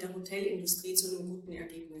 gemeinsam mit der Hotelindustrie zu einem guten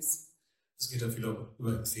Ergebnis. Es geht ja viel auch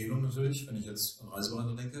über Empfehlungen natürlich, wenn ich jetzt an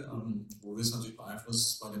Reiseberater denke, wo wir es natürlich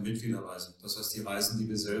beeinflusst bei den Mitgliederreisen. Das heißt, die Reisen, die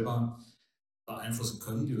wir selber beeinflussen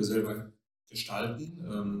können, die wir selber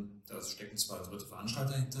gestalten. Da stecken zwar dritte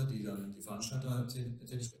Veranstalter hinter, die dann die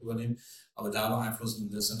Veranstaltertätigkeit übernehmen, aber da beeinflussen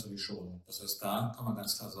wir das natürlich schon. Das heißt, da kann man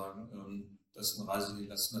ganz klar sagen, das ist eine Reise, die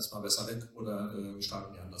lassen wir jetzt mal besser weg oder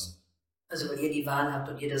gestalten die anders. Also weil ihr die Wahl habt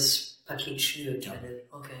und ihr das Paket schnürt. Ja.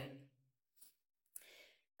 Okay.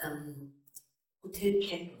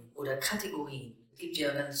 Hotelketten oder Kategorien. Es gibt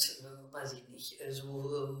ja ganz, weiß ich nicht,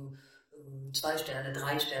 so 2 Sterne,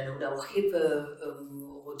 3 Sterne oder auch hippe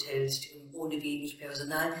Hotels ohne wenig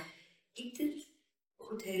Personal. Gibt es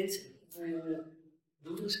Hotels,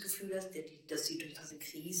 wo du das Gefühl hast, dass sie durch diese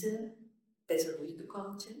Krise besser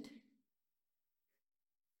durchgekommen sind?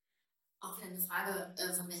 Auch wieder eine Frage,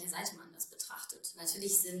 von welcher Seite man das betrachtet.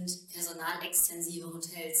 Natürlich sind personalextensive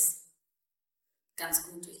Hotels ganz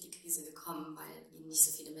gut durch die Krise gekommen, weil ihnen nicht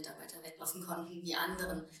so viele Mitarbeiter weglaufen konnten wie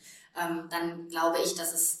anderen. Dann glaube ich,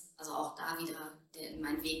 dass es, also auch da wieder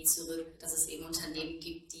mein Weg zurück, dass es eben Unternehmen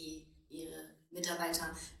gibt, die ihre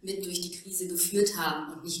Mitarbeiter mit durch die Krise geführt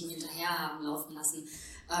haben und nicht nur hinterher haben laufen lassen.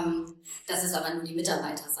 Das ist aber nur die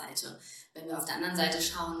Mitarbeiterseite. Wenn wir auf der anderen Seite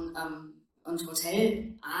schauen und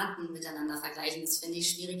Hotelarten miteinander vergleichen, das finde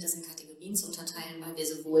ich schwierig, das in Kategorien zu unterteilen, weil wir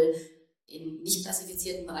sowohl in nicht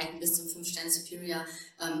klassifizierten Bereichen bis zum 5-Sterne Superior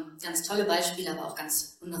ganz tolle Beispiele, aber auch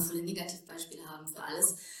ganz wundervolle Negativbeispiele haben für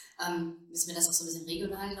alles. Müssen wir das auch so ein bisschen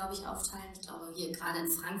regional, glaube ich, aufteilen. Ich glaube, hier gerade in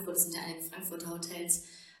Frankfurt, das sind ja einige Frankfurter Hotels,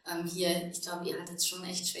 ich glaube, ihr hattet es schon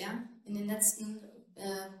echt schwer in den letzten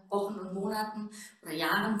Wochen und Monaten oder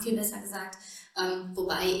Jahren, viel besser gesagt.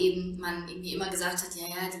 Wobei eben man irgendwie immer gesagt hat,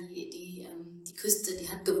 die Küste, die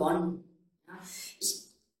hat gewonnen. Ja?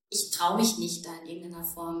 Ich traue mich nicht, da in irgendeiner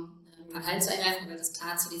Form Partei zu ergreifen oder das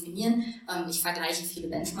klar zu definieren. Ich vergleiche viele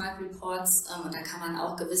Benchmark-Reports und da kann man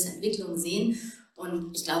auch gewisse Entwicklungen sehen.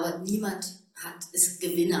 Und ich glaube, niemand ist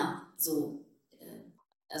Gewinner,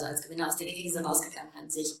 also als Gewinner aus der Krise rausgegangen an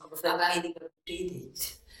sich. Aber weniger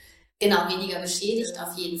beschädigt. Genau, weniger beschädigt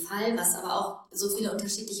auf jeden Fall, was aber auch so viele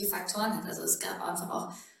unterschiedliche Faktoren hat. Also es gab einfach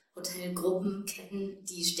auch Hotelgruppen, Ketten,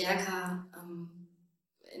 die stärker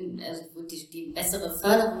die bessere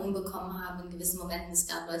Förderung bekommen haben in gewissen Momenten. Es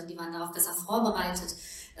gab Leute, die waren darauf besser vorbereitet.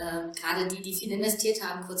 Gerade die viel investiert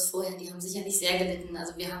haben kurz vorher, die haben sicherlich sehr gelitten.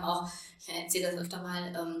 Also wir haben auch, ich erzähle das öfter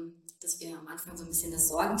mal, dass wir am Anfang so ein bisschen das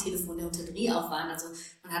Sorgentelefon der Hotellerie auch waren. Also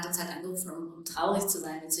man hat uns halt angerufen, um traurig zu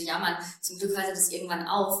sein und zu jammern. Zum Glück hörte das irgendwann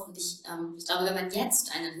auf. Und ich glaube, wenn man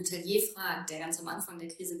jetzt einen Hotelier fragt, der ganz am Anfang der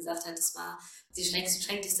Krise gesagt hat, das war die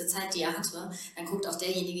schrecklichste Zeit, die er hatte, dann guckt auch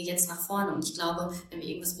derjenige jetzt nach vorne. Und ich glaube, wenn wir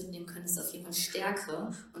irgendwas mitnehmen können, ist auf jeden Fall Stärke.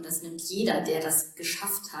 Und das nimmt jeder, der das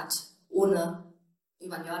geschafft hat, ohne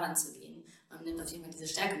über den Jordan zu gehen. Man nimmt auf jeden Fall diese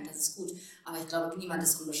Stärke und das ist gut. Aber ich glaube, niemand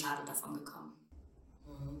ist unbeschadet davon gekommen.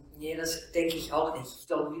 Nee, das denke ich auch nicht. Ich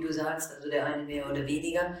glaube, wie du sagst, also der eine mehr oder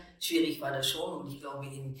weniger, schwierig war das schon. Und ich glaube,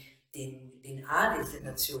 in den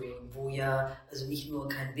A-Destinationen, wo ja also nicht nur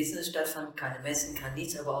kein Business stattfand, keine Messen, kein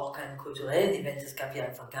nichts, aber auch keine kulturellen Events, es gab ja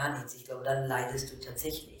einfach gar nichts. Ich glaube, dann leidest du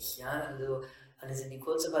tatsächlich. Ja? Also alle sind in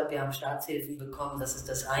Kurzarbeit, wir haben Staatshilfen bekommen, das ist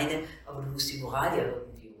das eine, aber du musst die Moral ja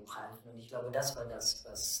irgendwie hochhalten. Und ich glaube, das war das,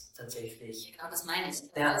 was tatsächlich... Genau, das meine ich.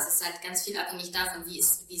 Ja. Es ist halt ganz viel abhängig davon, wie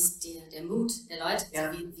ist der Mut der Leute, Ja.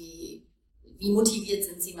 also wie motiviert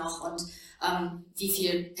sind sie noch und wie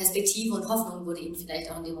viel Perspektive und Hoffnung wurde ihnen vielleicht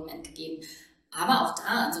auch in dem Moment gegeben. Aber auch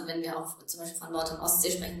da, also wenn wir auch zum Beispiel von Nord- und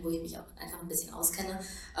Ostsee sprechen, wo ich mich auch einfach ein bisschen auskenne,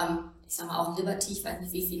 ich sag mal auch in Liberty, ich weiß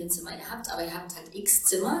nicht, wie viele Zimmer ihr habt, aber ihr habt halt x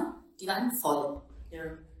Zimmer, die waren voll. Ja.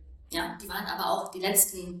 Ja, die waren aber auch die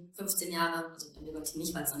letzten 15 Jahre, also in Liberty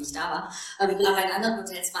nicht, weil es noch nicht da war, aber in anderen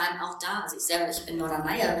Hotels waren auch da. Also ich bin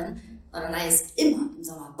Norderneierin. Norderney ist immer im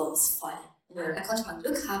Sommer voll. Ja. Da konnte man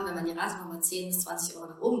Glück haben, wenn man die Rate nochmal 10 bis 20 Euro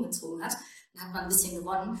nach oben gezogen hat. Dann hat man ein bisschen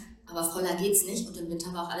gewonnen, aber voller geht's nicht. Und im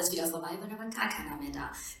Winter war auch alles wieder vorbei, weil da war gar keiner mehr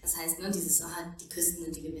da. Das heißt, ne, die Küsten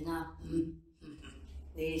und die Gewinner.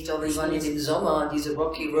 Nee, ich glaube, ich war in dem Sommer, diese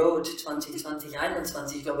Rocky Road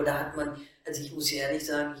 2021, ich glaube, da hat man, also ich muss ehrlich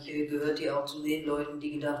sagen, ich gehörte ja auch zu den Leuten,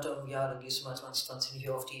 die gedacht haben, ja, dann gehst du mal 2020 nicht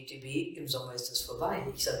auf die ITB, im Sommer ist das vorbei.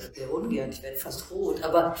 Ich sage das sehr ungern, ich werde fast rot,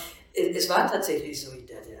 aber es war tatsächlich so,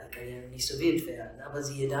 der kann ja nicht so wild werden, aber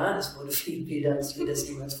siehe da, es wurde viel wilder, als wir das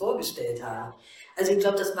jemals vorgestellt haben. Also ich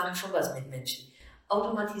glaube, das macht schon was mit Menschen.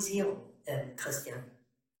 Automatisierung, Christian,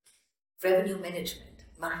 Revenue Management,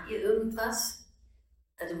 macht ihr irgendwas?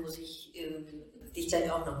 Also muss ich dich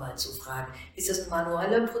gleich auch nochmal zu fragen. Ist das ein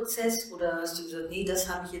manueller Prozess oder hast du gesagt, nee, das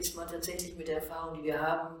habe ich jetzt mal tatsächlich mit der Erfahrung, die wir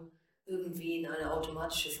haben, irgendwie in eine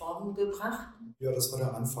automatische Form gebracht? Ja, das war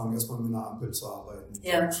der Anfang, erstmal mit einer Ampel zu arbeiten.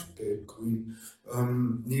 Ja. Gelb, grün.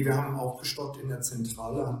 Nee, wir haben auch gestoppt in der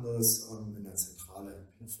Zentrale, haben das in der Zentrale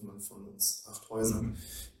von uns 8 Häusern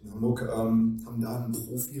in Hamburg, haben da einen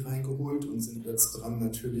Profi reingeholt und sind jetzt dran,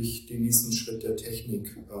 natürlich den nächsten Schritt der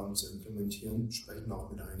Technik zu implementieren, sprechen auch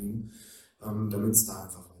mit einigen, damit es da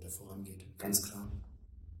einfach weiter vorangeht, ganz klar.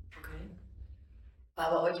 Okay.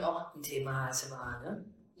 War bei euch auch ein Thema HSMA, ne?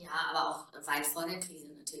 Ja, aber auch weit vor der Krise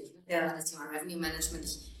natürlich. Ne? Ja. Das Thema Revenue Management,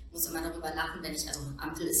 ich muss immer darüber lachen, also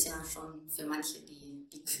Ampel ist ja schon für manche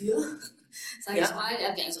die Kür, sage Ja. ich mal.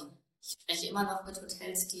 Ja, also ich spreche immer noch mit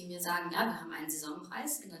Hotels, die mir sagen, ja, wir haben einen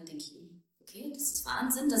Saisonpreis. Und dann denke ich, okay, das ist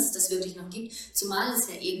Wahnsinn, dass es das wirklich noch gibt. Zumal es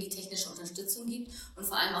ja eben die technische Unterstützung gibt und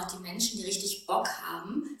vor allem auch die Menschen, die richtig Bock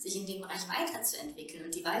haben, sich in dem Bereich weiterzuentwickeln.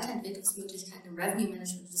 Und die Weiterentwicklungsmöglichkeiten im Revenue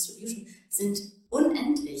Management und Distribution sind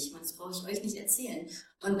unendlich. Das brauche ich euch nicht erzählen.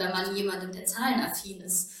 Und wenn man jemandem, der zahlenaffin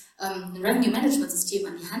ist, ein Revenue Management System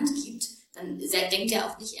an die Hand gibt, dann denkt er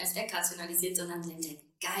auch nicht erst wegrationalisiert, sondern denkt er,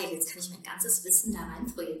 geil, jetzt kann ich mein ganzes Wissen da rein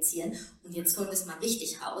projizieren und jetzt holen wir es mal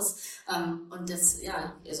richtig raus. Und das,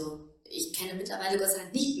 ja, also ich kenne mittlerweile Gott sei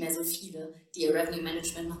Dank nicht mehr so viele, die ihr Revenue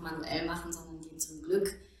Management noch manuell machen, sondern die zum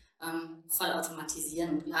Glück voll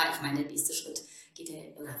automatisieren. Und ja, ich meine, der nächste Schritt geht ja,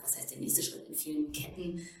 oder was heißt der nächste Schritt? In vielen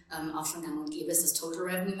Ketten auch schon gang und gäbe ist das Total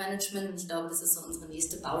Revenue Management. Und ich glaube, das ist so unsere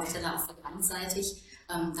nächste Baustelle, auch verbandseitig,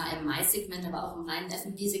 da im Mais-Segment, aber auch im reinen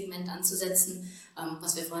F&B-Segment anzusetzen,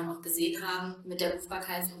 was wir vorhin auch gesehen haben, mit der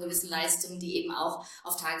Rufbarkeit von gewissen Leistungen, die eben auch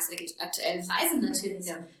auf tagesaktuellen Preisen natürlich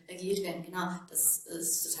ergibt werden. Genau, das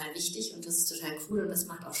ist total wichtig und das ist total cool und das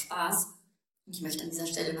macht auch Spaß. Und ich möchte an dieser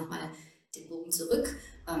Stelle nochmal den Bogen zurück,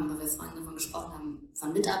 weil wir vorhin davon gesprochen haben,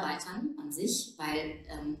 von Mitarbeitern an sich, weil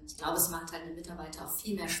ich glaube, es macht halt den Mitarbeiter auch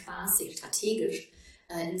viel mehr Spaß, sich strategisch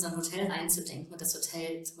in so ein Hotel reinzudenken und das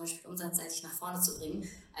Hotel zum Beispiel umsatzseitig nach vorne zu bringen,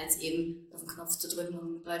 als eben auf den Knopf zu drücken,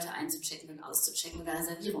 um Leute einzuchecken und auszuchecken oder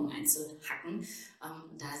Reservierungen einzuhacken.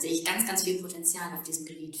 Da sehe ich ganz, ganz viel Potenzial auf diesem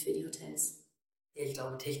Gebiet für die Hotels. Ja, ich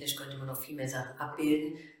glaube, technisch könnte man noch viel mehr Sachen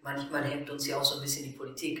abbilden. Manchmal hemmt uns ja auch so ein bisschen die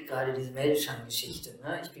Politik, gerade diese Meldeschein-Geschichte.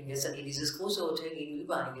 Ne? Ich bin gestern in dieses große Hotel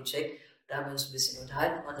gegenüber eingecheckt. Da haben wir uns ein bisschen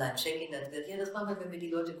unterhalten, Online-Check-In. Da hat gesagt, ja, das machen wir, wenn wir die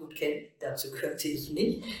Leute gut kennen. Dazu gehörte ich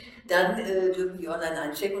nicht. Dann dürfen die online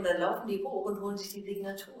einchecken und dann laufen die hoch und holen sich die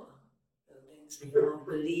Signatur. Da denkst du, don't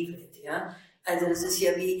believe it, ja. Also das ist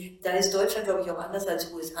ja wie, da ist Deutschland, glaube ich, auch anders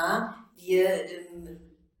als USA. Wir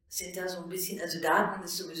sind da so ein bisschen, also Daten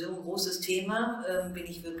ist sowieso ein großes Thema. Bin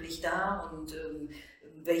ich wirklich da und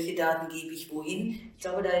welche Daten gebe ich wohin? Ich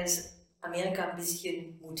glaube, da ist Amerika ein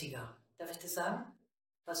bisschen mutiger. Darf ich das sagen?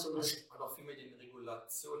 Was so das Hat auch viel mit den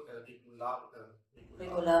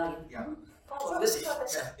Regularien. Ja. Oh, wüsste ich. Hat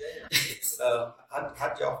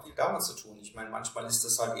ja auch viel damit zu tun. Ich meine, manchmal ist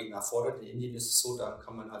das halt eben erfordert. In Indien ist es so, da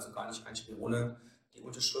kann man also gar nicht einspielen ohne die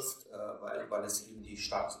Unterschrift, weil es eben die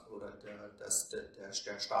Staat oder der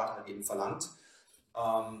Staat halt eben verlangt.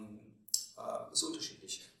 Ist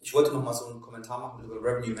unterschiedlich. Ich wollte noch mal so einen Kommentar machen über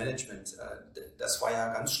Revenue Management. Das war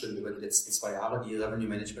ja ganz schlimm über die letzten 2 Jahre. Die Revenue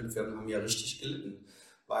Management Firmen haben ja richtig gelitten,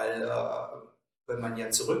 weil wenn man ja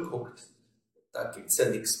zurückguckt, da gibt es ja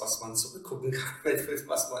nichts, was man zurückgucken kann,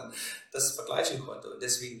 was man das vergleichen konnte. Und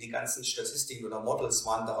deswegen die ganzen Statistiken oder Models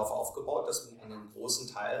waren darauf aufgebaut, dass man einen großen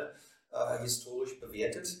Teil historisch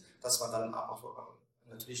bewertet, dass man dann auch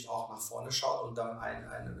natürlich auch nach vorne schaut und dann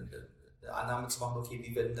eine Annahme zu machen, okay,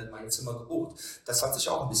 wie werden denn meine Zimmer gebucht? Das hat sich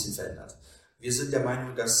auch ein bisschen verändert. Wir sind der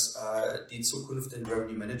Meinung, dass die Zukunft in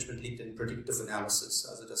Revenue Management liegt in Predictive Analysis,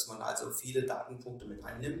 also dass man also viele Datenpunkte mit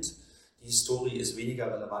einnimmt. Die Historie ist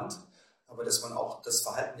weniger relevant, aber dass man auch das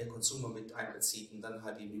Verhalten der Konsumer mit einbezieht und dann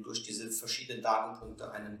halt eben durch diese verschiedenen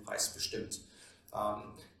Datenpunkte einen Preis bestimmt.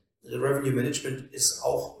 Revenue Management ist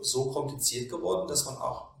auch so kompliziert geworden, dass man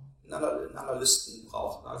auch einen Analysten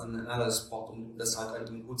braucht, also einen Analyst braucht, um das halt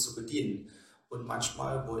eben gut zu bedienen. Und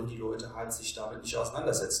manchmal wollen die Leute halt sich damit nicht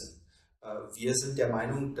auseinandersetzen. Wir sind der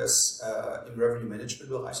Meinung, dass im Revenue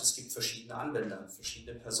Management Bereich es gibt verschiedene Anwender,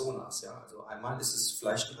 verschiedene Personas. Ja? Also einmal ist es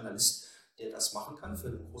vielleicht ein Analyst, der das machen kann für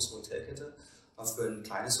eine große Hotelkette, für ein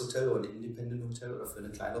kleines Hotel oder ein Independent Hotel oder für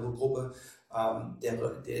eine kleinere Gruppe.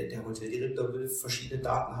 Der Hoteldirektor will verschiedene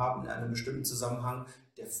Daten haben in einem bestimmten Zusammenhang,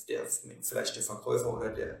 vielleicht der Verkäufer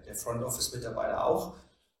oder der Front Office Mitarbeiter auch.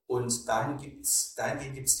 Und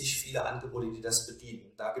dahingehend gibt es nicht viele Angebote, die das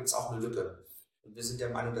bedienen. Da gibt es auch eine Lücke. Und wir sind der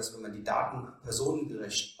Meinung, dass wenn man die Daten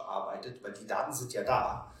personengerecht bearbeitet, weil die Daten sind ja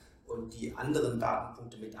da und die anderen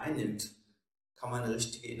Datenpunkte mit einnimmt, kann man eine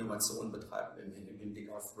richtige Innovation betreiben im Hinblick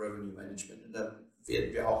auf Revenue Management. Und da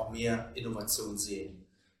werden wir auch mehr Innovation sehen,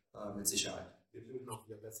 mit Sicherheit. Wir bilden auch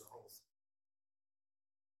wieder besser aus.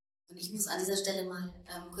 Und ich muss an dieser Stelle mal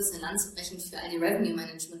kurz eine Lanze brechen für all die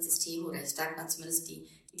Revenue-Management-Systeme, oder ich sage mal zumindest die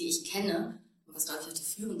ich kenne, und was glaube ich auch die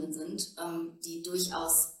führenden sind, die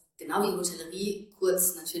durchaus, genau wie Hotellerie,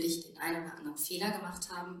 kurz natürlich den einen oder anderen Fehler gemacht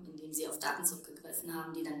haben, indem sie auf Daten zurückgegriffen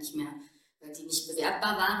haben, die dann nicht mehr, die nicht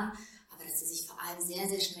bewertbar waren, aber dass sie sich vor allem sehr,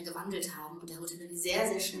 sehr schnell gewandelt haben und der Hotellerie sehr,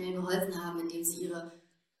 sehr schnell geholfen haben, indem sie ihre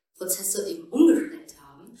Prozesse eben umgestellt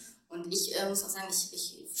haben. Und ich muss auch sagen,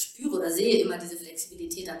 ich spüre oder sehe immer diese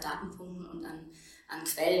Flexibilität an Datenpunkten und an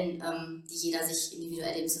Quellen, die jeder sich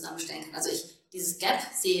individuell eben zusammenstellen kann. Also dieses Gap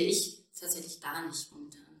sehe ich tatsächlich gar nicht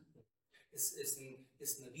momentan. Es ist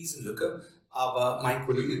eine Riesenlücke, aber mein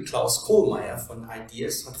Kollege Klaus Kohlmeier von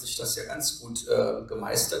Ideas hat sich das ja ganz gut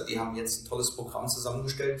gemeistert. Die haben jetzt ein tolles Programm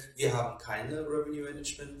zusammengestellt. Wir haben keine Revenue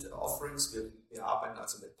Management Offerings. Wir arbeiten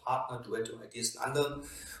also mit Partnern, Duetto, Ideas und anderen.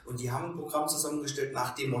 Und die haben ein Programm zusammengestellt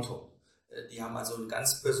nach dem Motto. Die haben also ein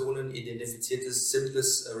ganz personenidentifiziertes,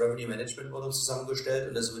 simples Revenue Management Modell zusammengestellt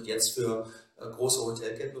und das wird jetzt für große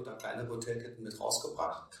Hotelketten oder kleine Hotelketten mit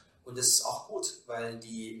rausgebracht. Und das ist auch gut, weil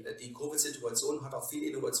die Covid-Situation hat auch viel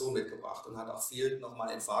Innovation mitgebracht und hat auch viel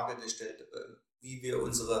nochmal in Frage gestellt, wie wir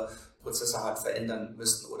unsere Prozesse halt verändern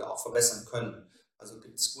müssen oder auch verbessern können. Also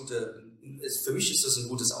gibt es für mich ist das ein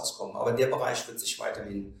gutes Auskommen, aber der Bereich wird sich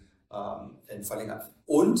weiterhin verlängern.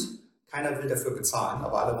 Und keiner will dafür bezahlen,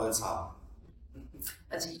 aber alle wollen es haben.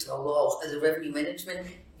 Also ich glaube auch, also Revenue Management,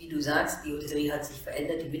 wie du sagst, die Hotellerie hat sich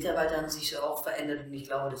verändert, die Mitarbeiter haben sich auch verändert und ich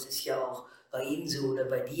glaube, das ist ja auch bei Ihnen so oder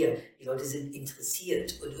bei dir. Die Leute sind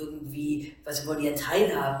interessiert und irgendwie, was wollen die ja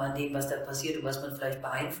teilhaben an dem, was da passiert und was man vielleicht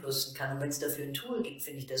beeinflussen kann. Und wenn es dafür ein Tool gibt,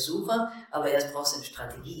 finde ich das super, aber erst brauchst du eine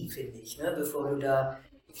Strategie, finde ich, ne? Bevor du da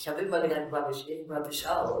Ich habe immer gedacht, Rubbish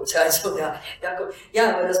out. Also, ja,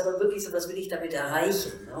 aber dass man wirklich so, was will ich damit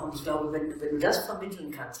erreichen? Ne? Und ich glaube, wenn du das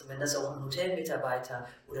vermitteln kannst und wenn das auch ein Hotelmitarbeiter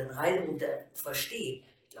oder ein Reisender versteht,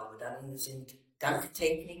 ich glaube, dann sind dank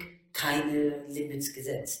Technik keine Limits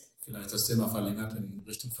gesetzt. Vielleicht das Thema verlängert in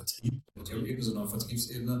Richtung Vertrieb, Hotelebene, sondern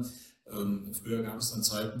Vertriebsebene. Früher gab es dann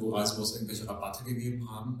Zeiten, wo Reisebüros irgendwelche Rabatte gegeben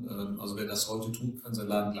haben. Also wer das heute tut, kann seinen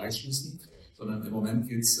Laden gleich schließen. Sondern im Moment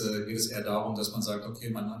geht es eher darum, dass man sagt,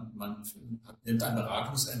 okay, man nimmt ein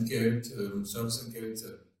Beratungsentgelt, Serviceentgelt,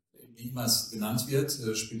 wie immer es genannt wird,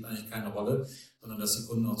 spielt eigentlich keine Rolle, sondern dass die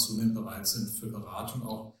Kunden auch zunehmend bereit sind, für Beratung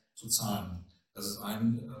auch zu zahlen. Das ist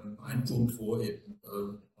ein Punkt, wo eben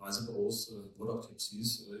Reisebüros oder auch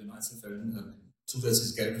Tipsies in Einzelfällen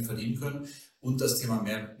zusätzliches Geld mit verdienen können. Und das Thema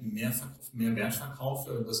Mehrwertverkauf,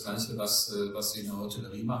 das Gleiche, was sie in der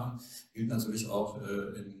Hotellerie machen, gilt natürlich auch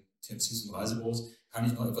in TMCs und Reisebüros. Kann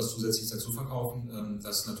ich noch etwas Zusätzliches dazu verkaufen,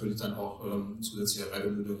 dass natürlich dann auch zusätzlicher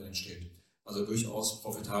Revenue entsteht. Also durchaus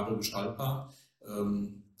profitabel gestaltbar.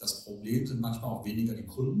 Das Problem sind manchmal auch weniger die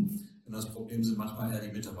Kunden, sondern das Problem sind manchmal eher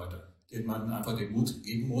die Mitarbeiter, denen man einfach den Mut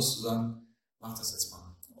geben muss, zu sagen, mach das jetzt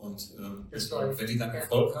mal. Und wenn die dann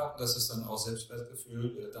Erfolg haben, das ist dann auch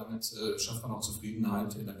Selbstwertgefühl, damit schafft man auch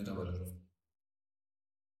Zufriedenheit in der Mitarbeiterschaft.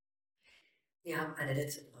 Wir haben eine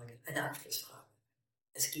letzte Frage, eine Abschlussfrage.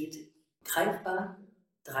 Es geht greifbar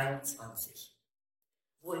 23.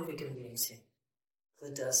 Wo entwickeln wir uns hin?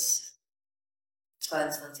 Wird das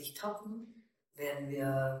 22 toppen? Werden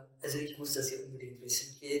wir, also ich muss das ja unbedingt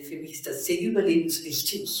wissen, für mich ist das sehr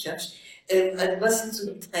überlebenswichtig. Ja? Also was sind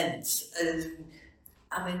so die Trends?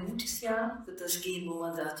 Haben wir ein gutes Jahr? Wird das gehen, wo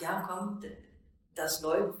man sagt, ja komm, das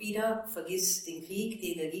läuft wieder, vergiss den Krieg,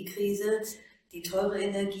 die Energiekrise, die teure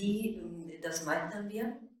Energie, das meintern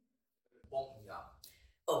wir? Bombenjahr.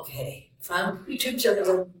 Okay, Frank, typisch,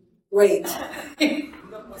 also great.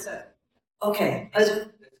 100%. Okay, also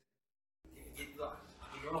Geht nur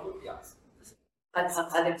noch um Jahr.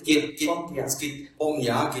 Es geht um ein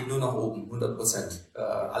Jahr, geht nur nach oben, 100%.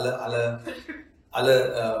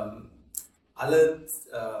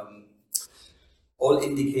 All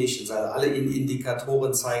Indications, also alle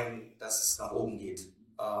Indikatoren zeigen, dass es nach oben geht.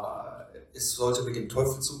 Es sollte mit dem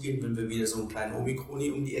Teufel zugehen, wenn wir wieder so einen kleinen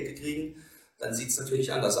Omikroni um die Ecke kriegen, dann sieht es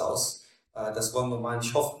natürlich anders aus. Das wollen wir mal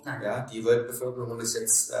nicht hoffen. Ja? Die Weltbevölkerung ist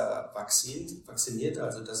jetzt vacciniert,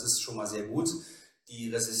 also das ist schon mal sehr gut.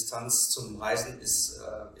 Die Resistenz zum Reisen ist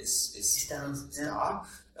da.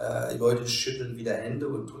 Die Leute schütteln wieder Hände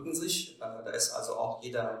und drücken sich. Da ist also auch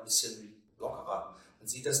jeder ein bisschen lockerer. Man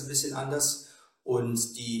sieht das ein bisschen anders.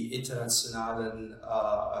 Und die internationalen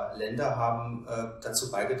Länder haben dazu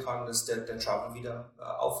beigetragen, dass der Travel wieder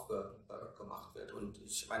aufgemacht wird. Und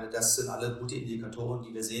ich meine, das sind alle gute Indikatoren,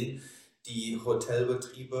 die wir sehen. Die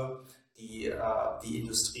Hotelbetriebe, die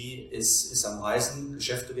Industrie ist am Reisen,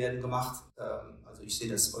 Geschäfte werden gemacht. Also ich sehe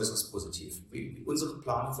das äußerst positiv. Unsere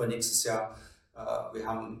Planung für nächstes Jahr, wir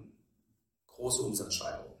haben große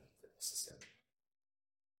Umsatzsteigerungen für nächstes Jahr.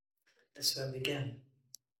 das hören wir gern.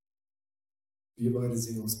 Wir beide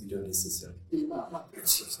sehen uns wieder nächstes Jahr.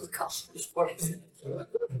 Ich freue mich.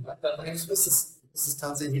 Es ist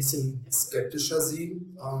tatsächlich ein bisschen skeptischer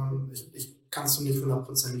sehen. Ich kann es noch nicht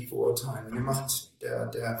hundertprozentig beurteilen.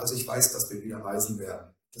 Also ich weiß, dass wir wieder reisen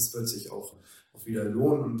werden. Das wird sich auch wieder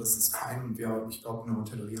lohnen und das ist fein. Und ich glaube, in der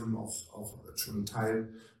Hotellerie haben wir auch schon einen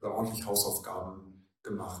Teil oder ordentlich Hausaufgaben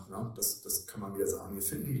gemacht. Ne? Das kann man wieder sagen. Wir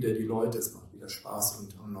finden wieder die Leute, es macht wieder Spaß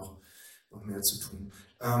und haben noch mehr zu tun.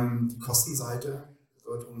 Die Kostenseite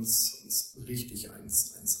wird uns richtig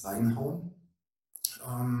eins reinhauen.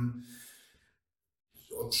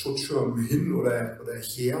 Ob Schutzschirm hin oder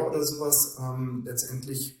her oder sowas.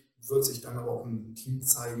 Letztendlich wird sich dann aber auch im Team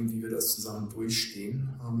zeigen, wie wir das zusammen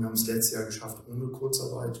durchstehen. Wir haben es letztes Jahr geschafft, ohne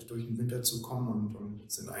Kurzarbeit durch den Winter zu kommen und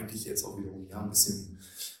sind eigentlich jetzt auch wieder ein bisschen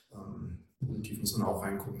positiv, muss man auch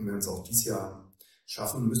reingucken, wenn wir es auch dieses Jahr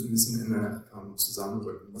schaffen, müssen ein bisschen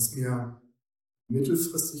zusammenrücken. Was mir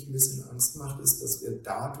mittelfristig ein bisschen Angst macht, ist, dass wir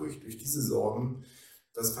durch diese Sorgen,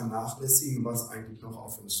 das vernachlässigen, was eigentlich noch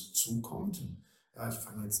auf uns zukommt. Ja, ich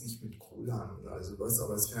fange jetzt nicht mit Kohle an oder sowas,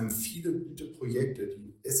 aber es werden viele gute Projekte,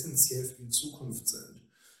 die essentiell für die Zukunft sind.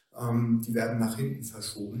 Die werden nach hinten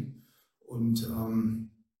verschoben. Und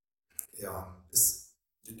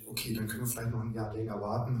okay, dann können wir vielleicht noch ein Jahr länger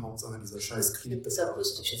warten. Hauptsache dieser scheiß Krieg. Das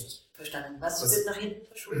wusste ich nicht verstanden. Was wird nach hinten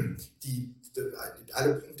verschoben?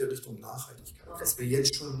 Alle Punkte Richtung Nachhaltigkeit, was wir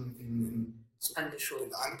jetzt schon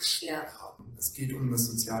angeschoben haben. Es geht um das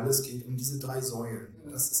Soziale, es geht um diese 3 Säulen.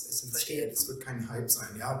 Das ist essentiell. Es wird kein Hype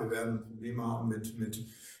sein. Ja, wir werden Probleme haben mit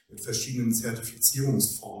mit verschiedenen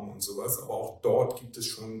Zertifizierungsformen und sowas, aber auch dort gibt es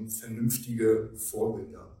schon vernünftige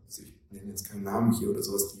Vorbilder. Also ich nenne jetzt keinen Namen hier oder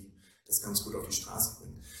sowas, die das ganz gut auf die Straße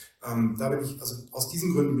bringen. Da bin ich, also aus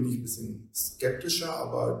diesen Gründen bin ich ein bisschen skeptischer,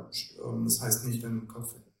 aber das heißt nicht, den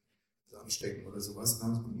Kopf anstecken oder sowas.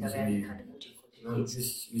 Ne? Da werden die keine Multikulti.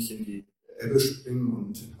 Nicht in die Ebbe springen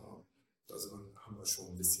und also haben wir schon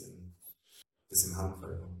ein bisschen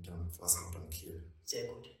Handball und Wasser unter dem Kiel. Sehr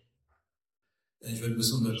gut. Ich würde ein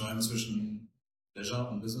bisschen unterscheiden zwischen Leisure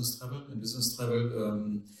und Business Travel. In Business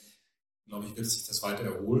Travel, glaube ich, wird sich das weiter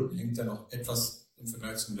erholen. Hängt ja noch etwas im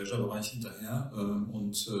Vergleich zum Leisure-Bereich hinterher.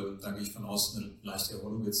 Da gehe ich von aus, eine leichte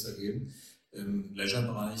Erholung wird es da geben. Im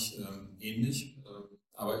Leisure-Bereich ähnlich.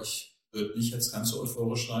 Aber ich würde nicht jetzt ganz so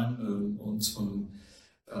euphorisch sein.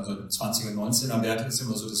 Also 20er, 19er Werte ist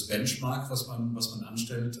immer so das Benchmark, was man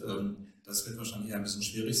anstellt. Das wird wahrscheinlich eher ein bisschen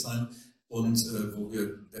schwierig sein. Und wo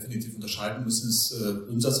wir definitiv unterscheiden müssen, ist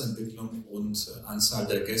Umsatzentwicklung und Anzahl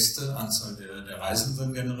der Gäste, Anzahl der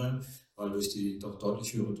Reisenden generell, weil durch die doch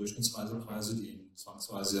deutlich höheren Durchschnittsreisepreise, die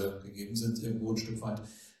zwangsweise gegeben sind irgendwo ein Stück weit,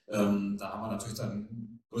 da haben wir natürlich dann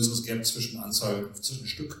ein größeres Gap zwischen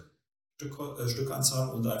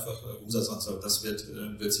Stückanzahl und einfach Umsatzanzahl. Das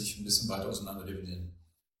wird sich ein bisschen weiter auseinander dividieren.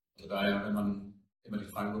 Also daher, wenn man immer die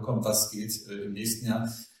Frage bekommt, was geht im nächsten Jahr,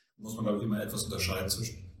 muss man, glaube ich, immer etwas unterscheiden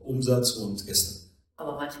zwischen Umsatz und Gäste.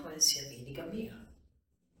 Aber manchmal ist ja weniger mehr.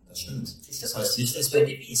 Das stimmt. Das heißt nicht, dass man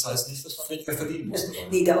weniger verdienen muss.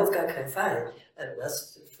 Nee, da auf gar keinen Fall.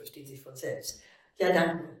 Das versteht sich von selbst. Ja,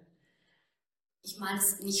 danke. Ich meine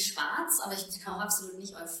es nicht schwarz, aber ich bin auch absolut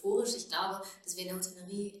nicht euphorisch. Ich glaube, dass wir in der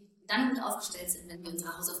Hotellerie dann gut aufgestellt sind, wenn wir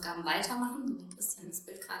unsere Hausaufgaben weitermachen, so wie Christian das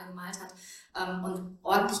Bild gerade gemalt hat, und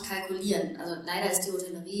ordentlich kalkulieren. Also leider ist die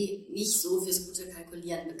Hotellerie nicht so fürs gute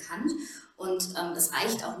Kalkulieren bekannt und es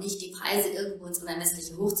reicht auch nicht, die Preise irgendwo ins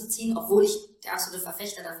Unermessliche hochzuziehen, obwohl ich der absolute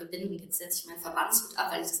Verfechter dafür bin, und jetzt setze ich meinen Verbandshut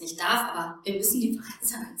ab, weil ich das nicht darf, aber wir müssen die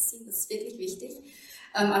Preise anziehen, das ist wirklich wichtig.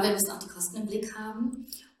 Aber wir müssen auch die Kosten im Blick haben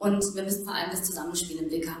und wir müssen vor allem das Zusammenspiel im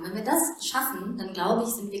Blick haben. Wenn wir das schaffen, dann glaube ich,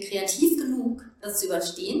 sind wir kreativ genug, das zu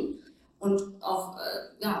überstehen und auch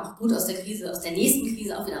gut aus der Krise, aus der nächsten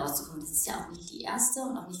Krise auch wieder rauszukommen. Das ist ja auch nicht die erste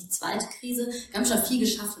und auch nicht die zweite Krise. Wir haben schon viel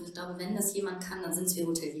geschafft und ich glaube, wenn das jemand kann, dann sind es wir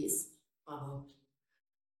Hoteliers. Aha.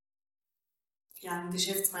 Ja, im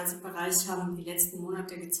Geschäftsreisebereich haben die letzten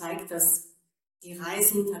Monate gezeigt, dass die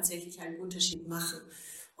Reisen tatsächlich einen Unterschied machen.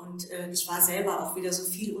 Und ich war selber auch wieder so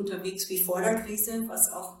viel unterwegs wie vor der Krise,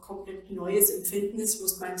 was auch komplett neues Empfinden ist. Ich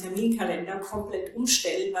muss meinen Terminkalender komplett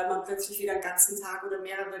umstellen, weil man plötzlich wieder einen ganzen Tag oder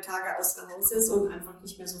mehrere Tage außer Haus ist und einfach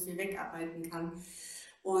nicht mehr so viel wegarbeiten kann.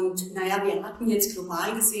 Und naja, wir hatten jetzt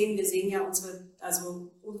global gesehen, wir sehen ja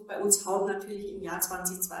bei uns haut natürlich im Jahr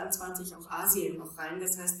 2022 auch Asien noch rein.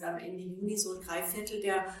 Das heißt, wir haben Ende Juni so 3/4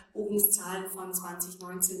 der Buchungszahlen von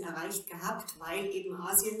 2019 erreicht gehabt, weil eben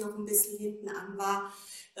Asien noch ein bisschen hinten an war.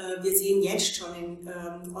 Wir sehen jetzt schon in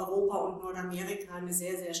Europa und Nordamerika eine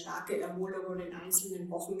sehr, sehr starke Erholung und in einzelnen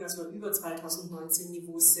Wochen, dass wir über 2019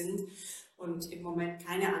 Niveaus sind. Und im Moment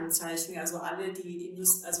keine Anzeichen. Also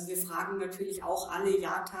wir fragen natürlich auch alle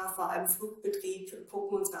IATA, vor allem Flugbetrieb,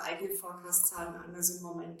 gucken unsere eigenen Forecast-Zahlen an. Also im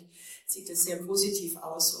Moment sieht es sehr positiv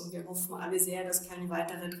aus und wir hoffen alle sehr, dass keine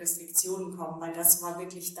weiteren Restriktionen kommen, weil das war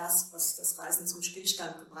wirklich das, was das Reisen zum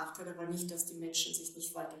Stillstand gebracht hat, aber nicht, dass die Menschen sich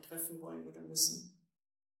nicht weiter treffen wollen oder müssen.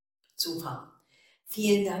 Super.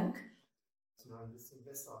 Vielen Dank. Ein bisschen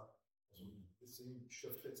besser. Also ein bisschen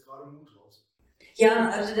schöpft jetzt gerade Mut raus.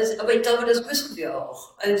 Ja, aber ich glaube, das müssen wir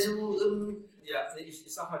auch. Also, ja, ich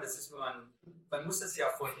sag mal, das ist, man muss das ja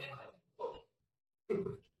vorher halten.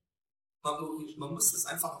 Man muss das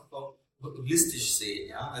einfach holistisch sehen.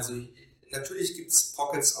 Ja? Also natürlich gibt es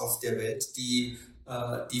Pockets auf der Welt, die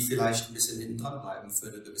vielleicht ein bisschen hinten dran bleiben für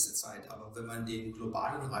eine gewisse Zeit. Aber wenn man den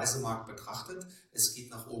globalen Reisemarkt betrachtet, es geht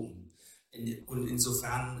nach oben. Und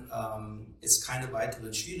insofern es keine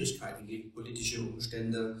weiteren Schwierigkeiten gibt, politische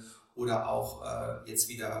Umstände oder auch jetzt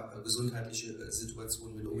wieder gesundheitliche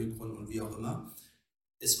Situationen mit Omikron und wie auch immer.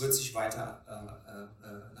 Es wird sich weiter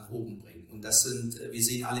nach oben bringen. Und wir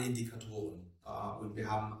sehen alle Indikatoren. Und wir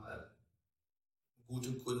haben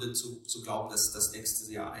gute Gründe zu glauben, dass das nächste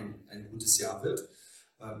Jahr ein gutes Jahr wird.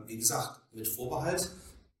 Wie gesagt, mit Vorbehalt,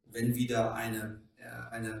 wenn wieder eine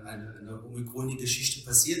Omikron-Geschichte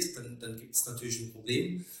passiert, dann gibt es natürlich ein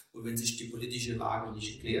Problem. Und wenn sich die politische Lage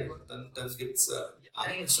nicht klärt, dann gibt es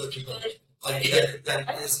dann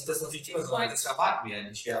ist das natürlich immer so, das erwarten wir ja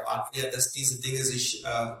nicht. Wir erwarten ja, dass diese Dinge sich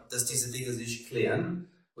klären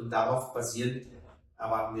und darauf basierend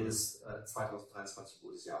erwarten wir, dass 2023 ein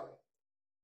gutes Jahr wird.